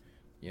 Like,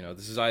 you know,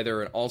 this is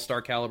either an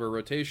all-star caliber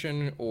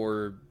rotation,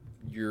 or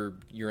you're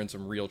in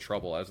some real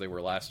trouble, as they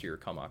were last year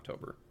come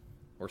October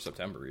or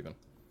September even.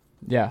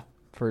 Yeah,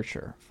 for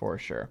sure.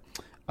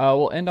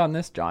 We'll end on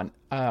this, John.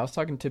 I was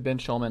talking to Ben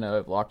Schulman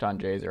of Locked On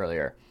Jays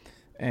earlier,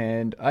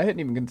 and I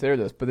hadn't even considered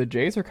this, but the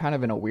Jays are kind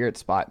of in a weird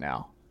spot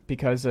now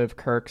because of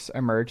Kirk's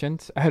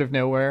emergence out of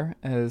nowhere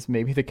as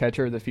maybe the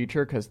catcher of the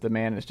future, because the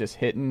man is just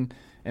hitting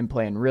and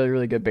playing really,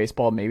 really good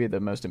baseball, maybe the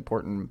most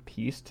important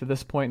piece to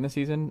this point in the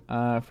season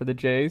for the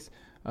Jays.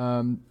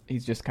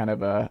 He's just kind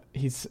of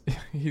he's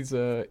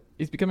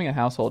becoming a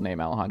household name,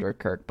 Alejandro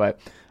Kirk, but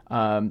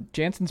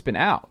Jansen's been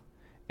out.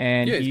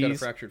 And yeah, he's got a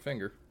fractured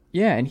finger.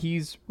 Yeah, and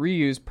he's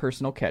Ryu's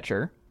personal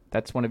catcher.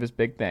 That's one of his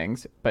big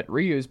things. But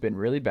Ryu's been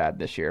really bad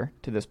this year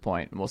to this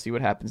point, and we'll see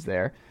what happens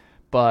there.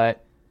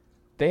 But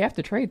they have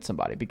to trade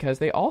somebody because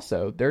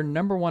their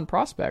number 1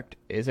 prospect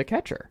is a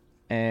catcher.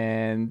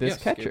 And this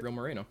catcher, Gabriel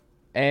Moreno.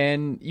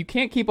 And you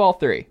can't keep all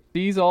 3.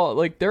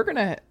 They're going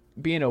to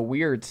be in a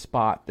weird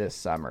spot this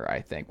summer,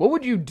 I think. What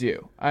would you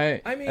do? I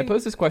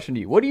pose this question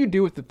to you. What do you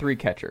do with the 3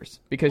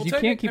 catchers? Because you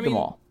can't keep them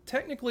all.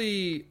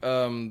 Technically,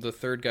 the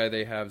 3rd guy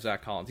they have,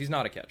 Zach Collins, he's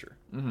not a catcher.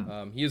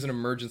 He is an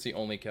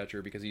emergency-only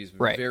catcher because he's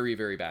very,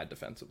 very bad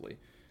defensively.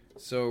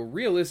 So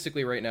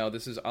realistically right now,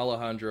 this is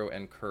Alejandro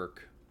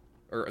Kirk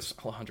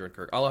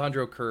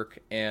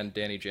and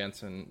Danny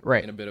Jansen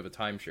in a bit of a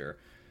timeshare.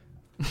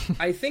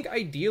 I think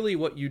ideally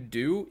what you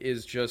do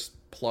is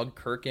just plug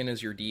Kirk in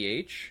as your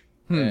DH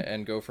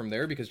and go from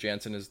there, because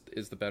Jansen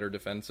is the better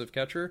defensive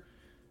catcher.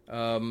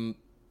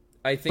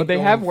 I think, but they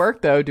have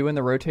worked though doing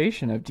the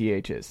rotation of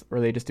DHs, where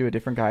they just do a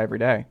different guy every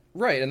day.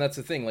 Right, and that's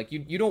the thing. Like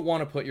you don't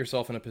want to put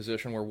yourself in a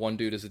position where one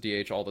dude is a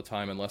DH all the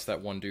time, unless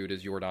that one dude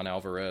is Yordan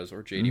Alvarez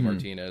or JD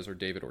Martinez or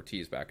David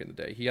Ortiz back in the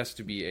day. He has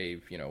to be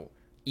a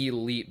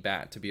elite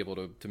bat to be able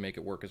to make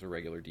it work as a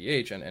regular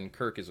DH. And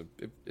Kirk is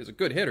a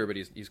good hitter, but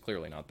he's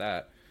clearly not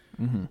that.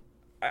 Mm-hmm.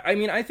 I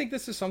mean, I think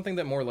this is something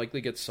that more likely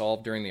gets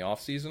solved during the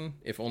offseason,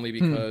 if only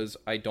because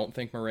I don't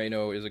think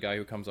Moreno is a guy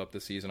who comes up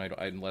this season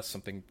unless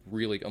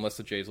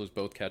the Jays lose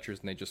both catchers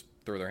and they just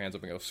throw their hands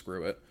up and go,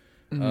 screw it.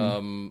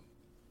 Mm-hmm.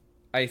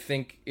 I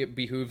think it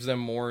behooves them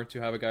more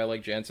to have a guy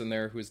like Jansen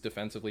there who is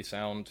defensively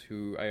sound,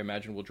 who I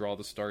imagine will draw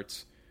the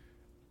starts,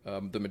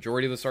 the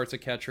majority of the starts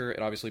at catcher. It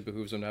obviously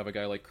behooves them to have a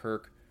guy like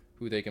Kirk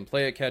who they can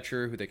play at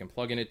catcher, who they can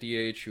plug in at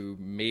DH, who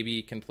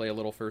maybe can play a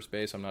little first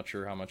base. I'm not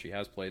sure how much he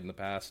has played in the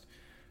past.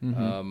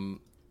 Mm-hmm.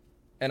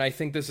 And I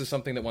think this is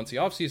something that once the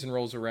offseason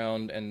rolls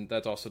around, and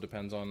that also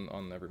depends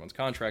on everyone's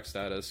contract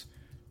status.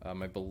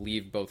 I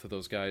believe both of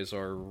those guys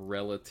are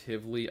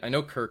relatively... I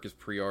know Kirk is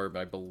pre-arb, but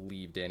I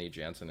believe Danny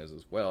Jansen is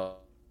as well.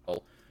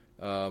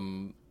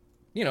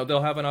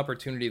 They'll have an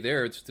opportunity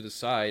there to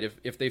decide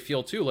if they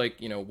feel too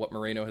like, what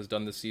Moreno has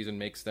done this season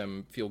makes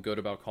them feel good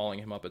about calling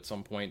him up at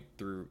some point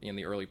in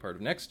the early part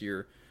of next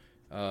year.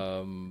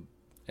 And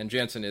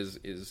Jansen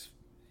is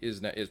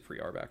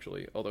pre-arb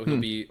actually, although he'll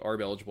be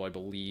arb eligible, I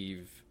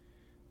believe,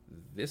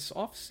 this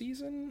off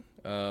season.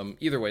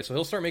 Either way, so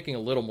he'll start making a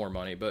little more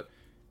money, but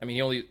I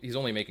mean, he's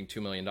only making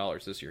 $2 million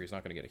this year. He's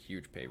not going to get a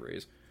huge pay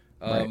raise.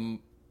 Right.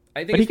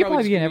 I think he could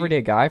probably be an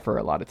everyday guy for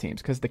a lot of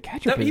teams because the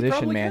catcher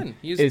position, man,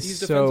 is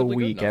so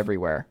weak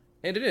everywhere.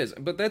 And it is,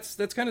 but that's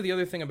kind of the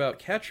other thing about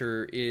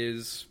catcher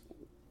is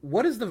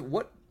what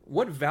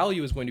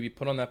value is going to be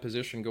put on that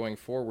position going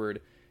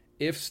forward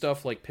if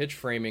stuff like pitch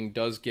framing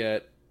does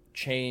get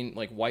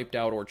wiped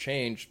out or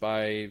changed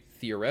by,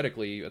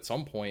 theoretically at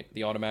some point,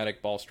 the automatic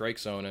ball strike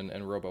zone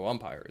and robo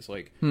umpires.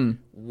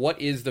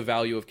 What is the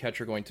value of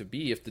catcher going to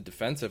be if the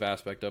defensive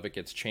aspect of it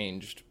gets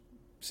changed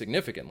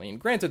significantly? And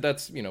granted,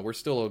 that's we're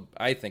still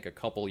I think a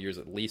couple years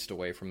at least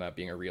away from that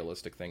being a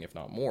realistic thing, if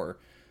not more.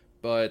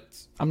 But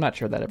I'm not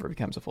sure that ever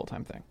becomes a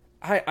full-time thing.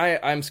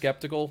 I'm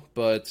skeptical,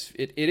 but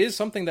it is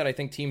something that I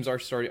think teams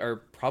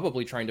are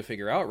probably trying to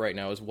figure out right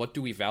now is what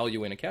do we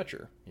value in a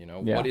catcher?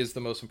 What is the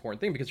most important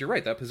thing? Because you're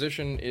right, that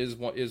position is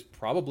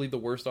probably the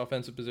worst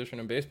offensive position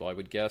in baseball. I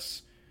would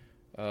guess,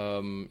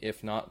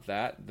 if not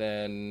that,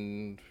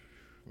 then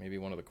maybe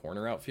one of the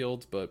corner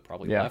outfields, but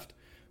probably left.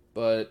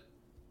 But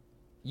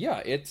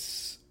yeah,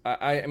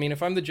 I mean,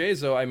 if I'm the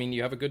Jays, though, I mean,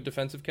 you have a good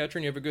defensive catcher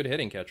and you have a good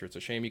hitting catcher. It's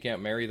a shame you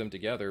can't marry them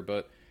together,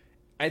 but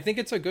I think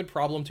it's a good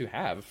problem to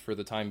have for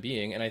the time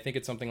being, and I think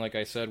it's something, like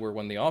I said, where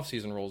when the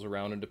offseason rolls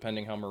around, and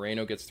depending how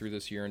Moreno gets through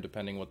this year and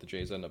depending what the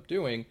Jays end up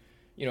doing,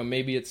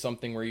 maybe it's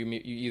something where you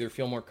either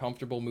feel more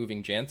comfortable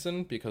moving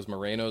Jansen because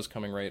Moreno's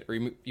coming or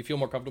you feel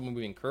more comfortable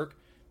moving Kirk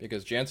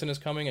because Jansen is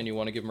coming and you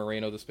want to give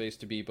Moreno the space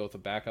to be both a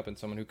backup and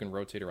someone who can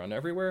rotate around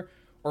everywhere,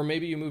 or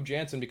maybe you move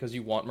Jansen because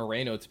you want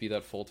Moreno to be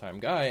that full-time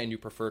guy and you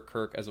prefer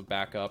Kirk as a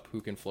backup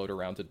who can float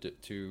around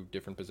to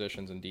different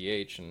positions in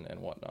DH and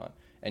whatnot.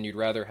 And you'd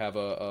rather have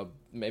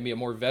maybe a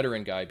more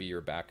veteran guy be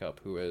your backup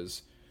who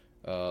is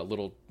a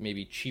little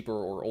maybe cheaper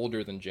or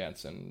older than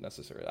Jansen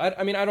necessarily.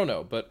 I mean, I don't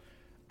know, but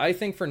I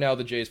think for now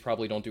the Jays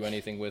probably don't do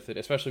anything with it,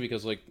 especially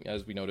because,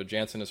 as we noted,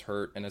 Jansen is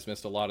hurt and has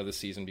missed a lot of the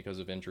season because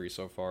of injury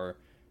so far,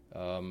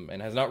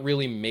 and has not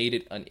really made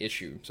it an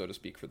issue, so to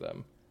speak, for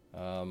them.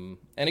 And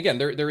again,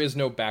 there is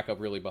no backup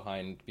really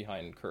behind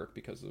Kirk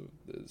because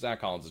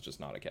Zach Collins is just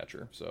not a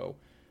catcher, so.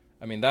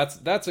 I mean, that's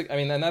a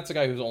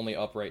guy who's only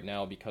up right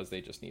now because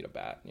they just need a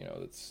bat. He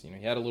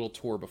had a little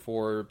tour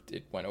before,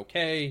 it went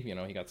okay.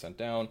 He got sent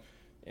down.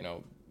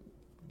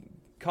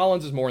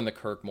 Collins is more in the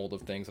Kirk mold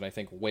of things, and I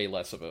think way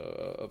less has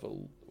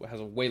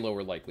a way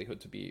lower likelihood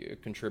to be a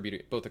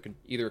contributor,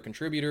 either a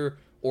contributor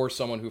or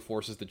someone who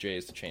forces the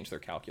Jays to change their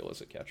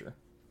calculus at catcher.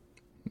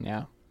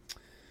 Yeah.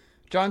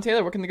 John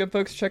Tayler, what can the good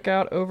folks check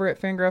out over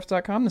at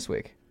Fangraphs.com this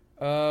week?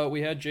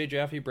 We had Jay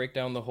Jaffe break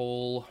down the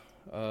whole.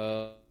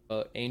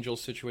 Angels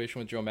situation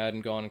with Joe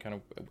Madden gone and kind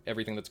of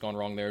everything that's gone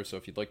wrong there. So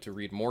if you'd like to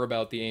read more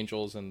about the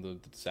Angels and the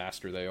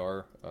disaster they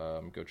are,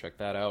 go check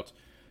that out.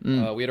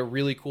 We had a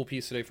really cool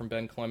piece today from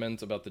Ben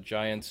Clemens about the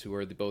Giants, who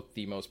are both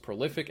the most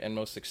prolific and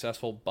most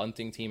successful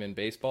bunting team in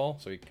baseball.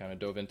 So he kind of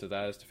dove into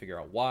that as to figure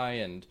out why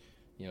and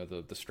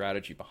the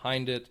strategy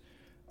behind it.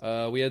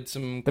 We had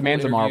some the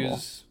man's interviews. A marvel.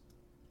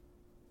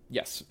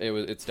 Yes,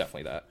 it's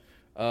definitely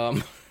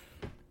that.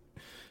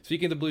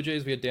 Speaking of the Blue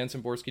Jays, we had Dan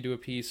Szymborski do a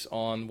piece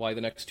on why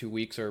the next 2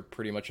 weeks are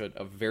pretty much a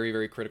very,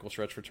 very critical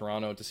stretch for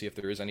Toronto to see if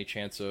there is any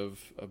chance of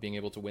being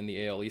able to win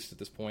the AL East at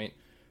this point.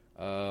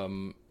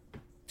 2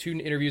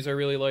 interviews I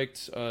really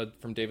liked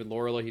from David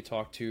Laurila. He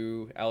talked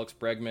to Alex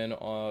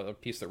Bregman on a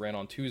piece that ran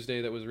on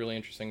Tuesday that was really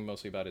interesting,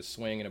 mostly about his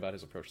swing and about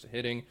his approach to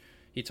hitting.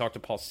 He talked to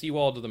Paul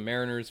Sewald of the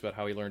Mariners about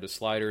how he learned his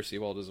slider.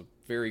 Sewald is a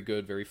very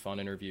good, very fun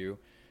interview.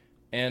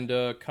 And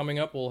coming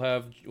up, we'll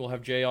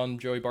have Jay on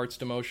Joey Bart's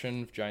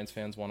demotion, if Giants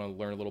fans want to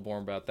learn a little more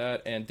about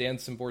that. And Dan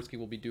Szymborski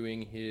will be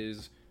doing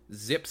his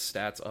Zip's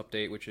stats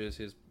update, which is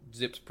his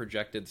Zip's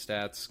projected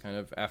stats, kind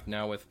of after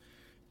now with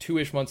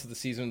 2-ish months of the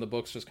season in the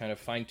books, just kind of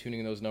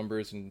fine-tuning those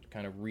numbers and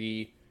kind of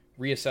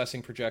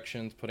reassessing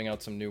projections, putting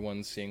out some new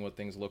ones, seeing what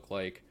things look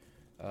like.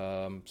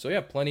 So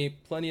yeah,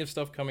 plenty of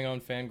stuff coming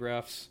on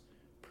Fangraphs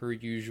per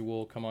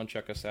usual. Come on,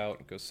 check us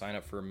out. Go sign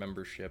up for a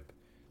membership.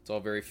 It's all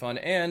very fun,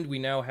 and we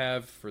now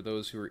have for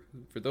those who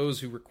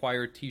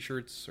require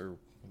T-shirts or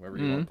wherever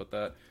you want to put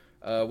that.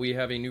 We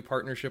have a new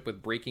partnership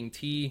with Breaking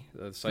T,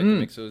 the site that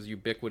makes those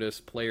ubiquitous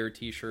player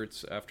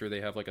T-shirts after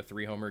they have like a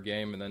 3-homer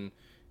game, and then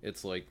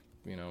it's like,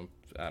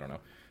 I don't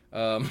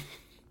know.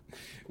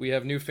 We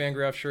have new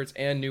Fangraph shirts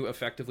and new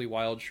Effectively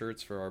Wild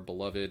shirts for our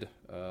beloved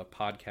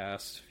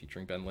podcast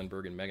featuring Ben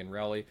Lindbergh and Megan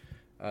Rowley.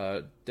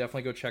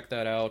 Definitely go check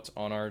that out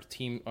on our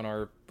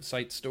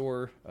site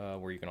store,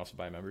 where you can also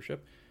buy a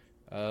membership.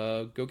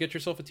 Go get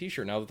yourself a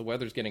T-shirt now that the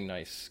weather's getting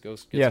nice. Go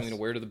get something to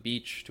wear to the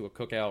beach, to a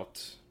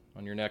cookout,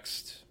 on your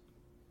next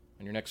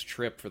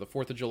trip for the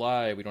 4th of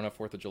July. We don't have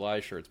 4th of July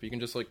shirts, but you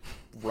can just like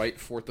write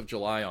 4th of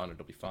July on it.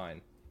 It'll be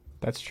fine.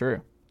 That's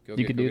true.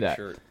 You could do that.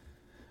 Shirt.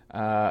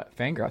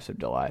 Fangraphs of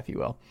July, if you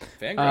will.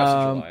 Fangraphs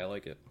of July, I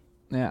like it.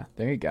 Yeah,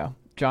 there you go.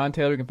 John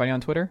Tayler, you can find you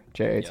on Twitter.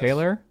 J.A.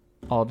 Tayler.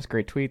 All of his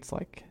great tweets,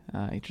 like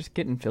just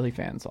getting Philly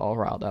fans all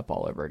riled up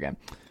all over again.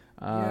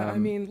 Yeah, I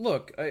mean,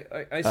 look,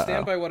 I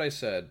stand by what I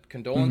said.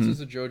 Condolences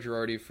to Joe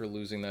Girardi for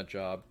losing that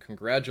job.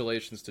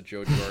 Congratulations to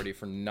Joe Girardi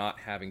for not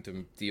having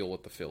to deal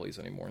with the Phillies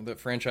anymore. The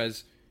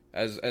franchise,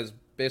 as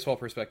baseball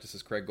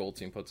prospectus, Craig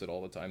Goldstein puts it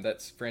all the time,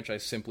 that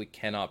franchise simply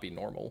cannot be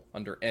normal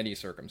under any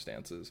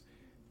circumstances.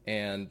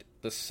 And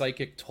the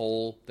psychic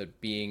toll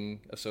that being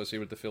associated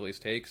with the Phillies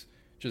takes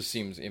just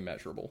seems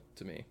immeasurable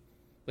to me.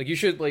 Like, you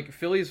should, like,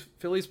 Phillies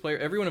player,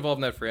 everyone involved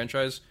in that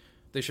franchise,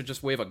 they should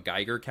just wave a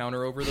Geiger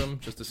counter over them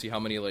just to see how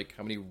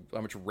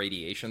much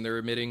radiation they're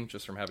emitting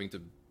just from having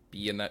to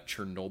be in that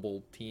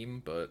Chernobyl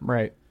team. But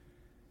right,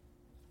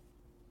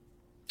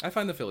 I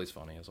find the Phillies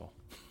funny as all.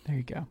 There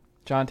you go.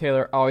 John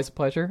Tayler, always a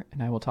pleasure,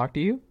 and I will talk to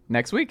you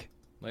next week.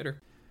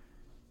 Later.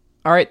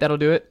 All right, that'll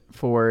do it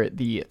for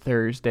the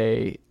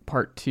Thursday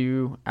Part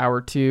 2,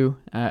 Hour 2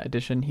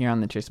 edition here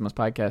on the Chase Thomas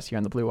Podcast here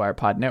on the Blue Wire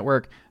Pod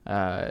Network.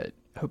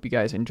 Hope you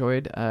guys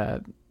enjoyed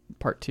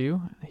Part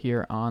 2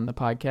 here on the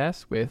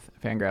podcast with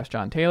Fangraphs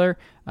John Tayler.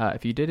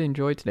 If you did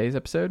enjoy today's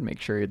episode,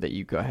 make sure that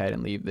you go ahead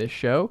and leave this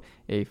show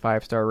a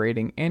 5-star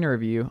rating and a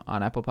review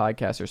on Apple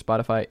Podcasts or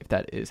Spotify if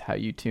that is how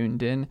you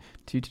tuned in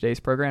to today's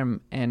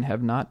program and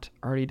have not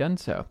already done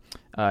so.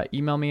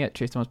 Email me at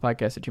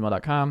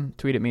chasethomaspodcast@gmail.com.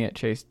 Tweet at me at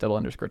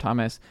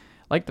chase_Thomas.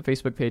 Like the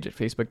Facebook page at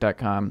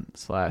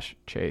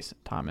facebook.com/Chase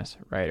Thomas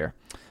Writer.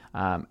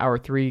 Hour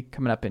 3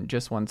 coming up in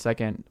just 1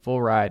 second.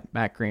 Full ride,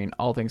 Matt Green,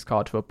 all things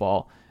college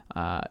football.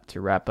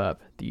 To wrap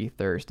up the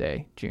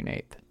Thursday, June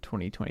 8th,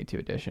 2022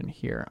 edition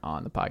here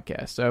on the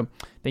podcast. So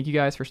thank you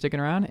guys for sticking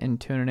around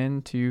and tuning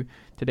in to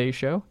today's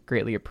show.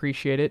 Greatly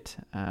appreciate it.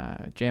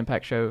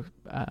 Jam-packed show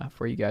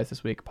for you guys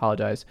this week.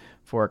 Apologize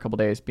for a couple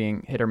days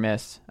being hit or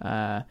miss.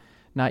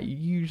 Not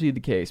usually the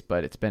case,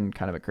 but it's been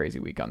kind of a crazy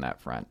week on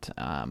that front.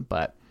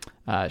 But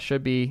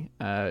should be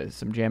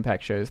some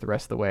jam-packed shows the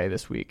rest of the way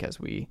this week as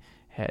we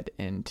head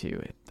into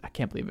it. I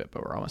can't believe it,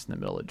 but we're almost in the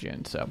middle of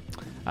June. So,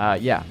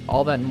 yeah,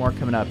 all that and more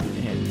coming up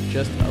in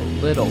just a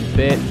little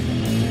bit.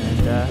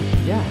 And,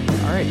 yeah,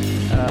 all right.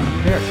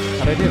 Derek,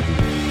 how'd I do?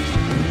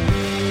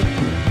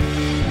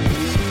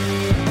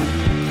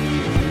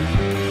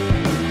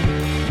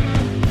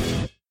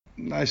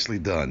 Nicely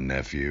done,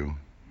 nephew.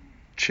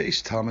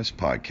 Chase Thomas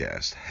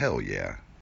Podcast. Hell yeah.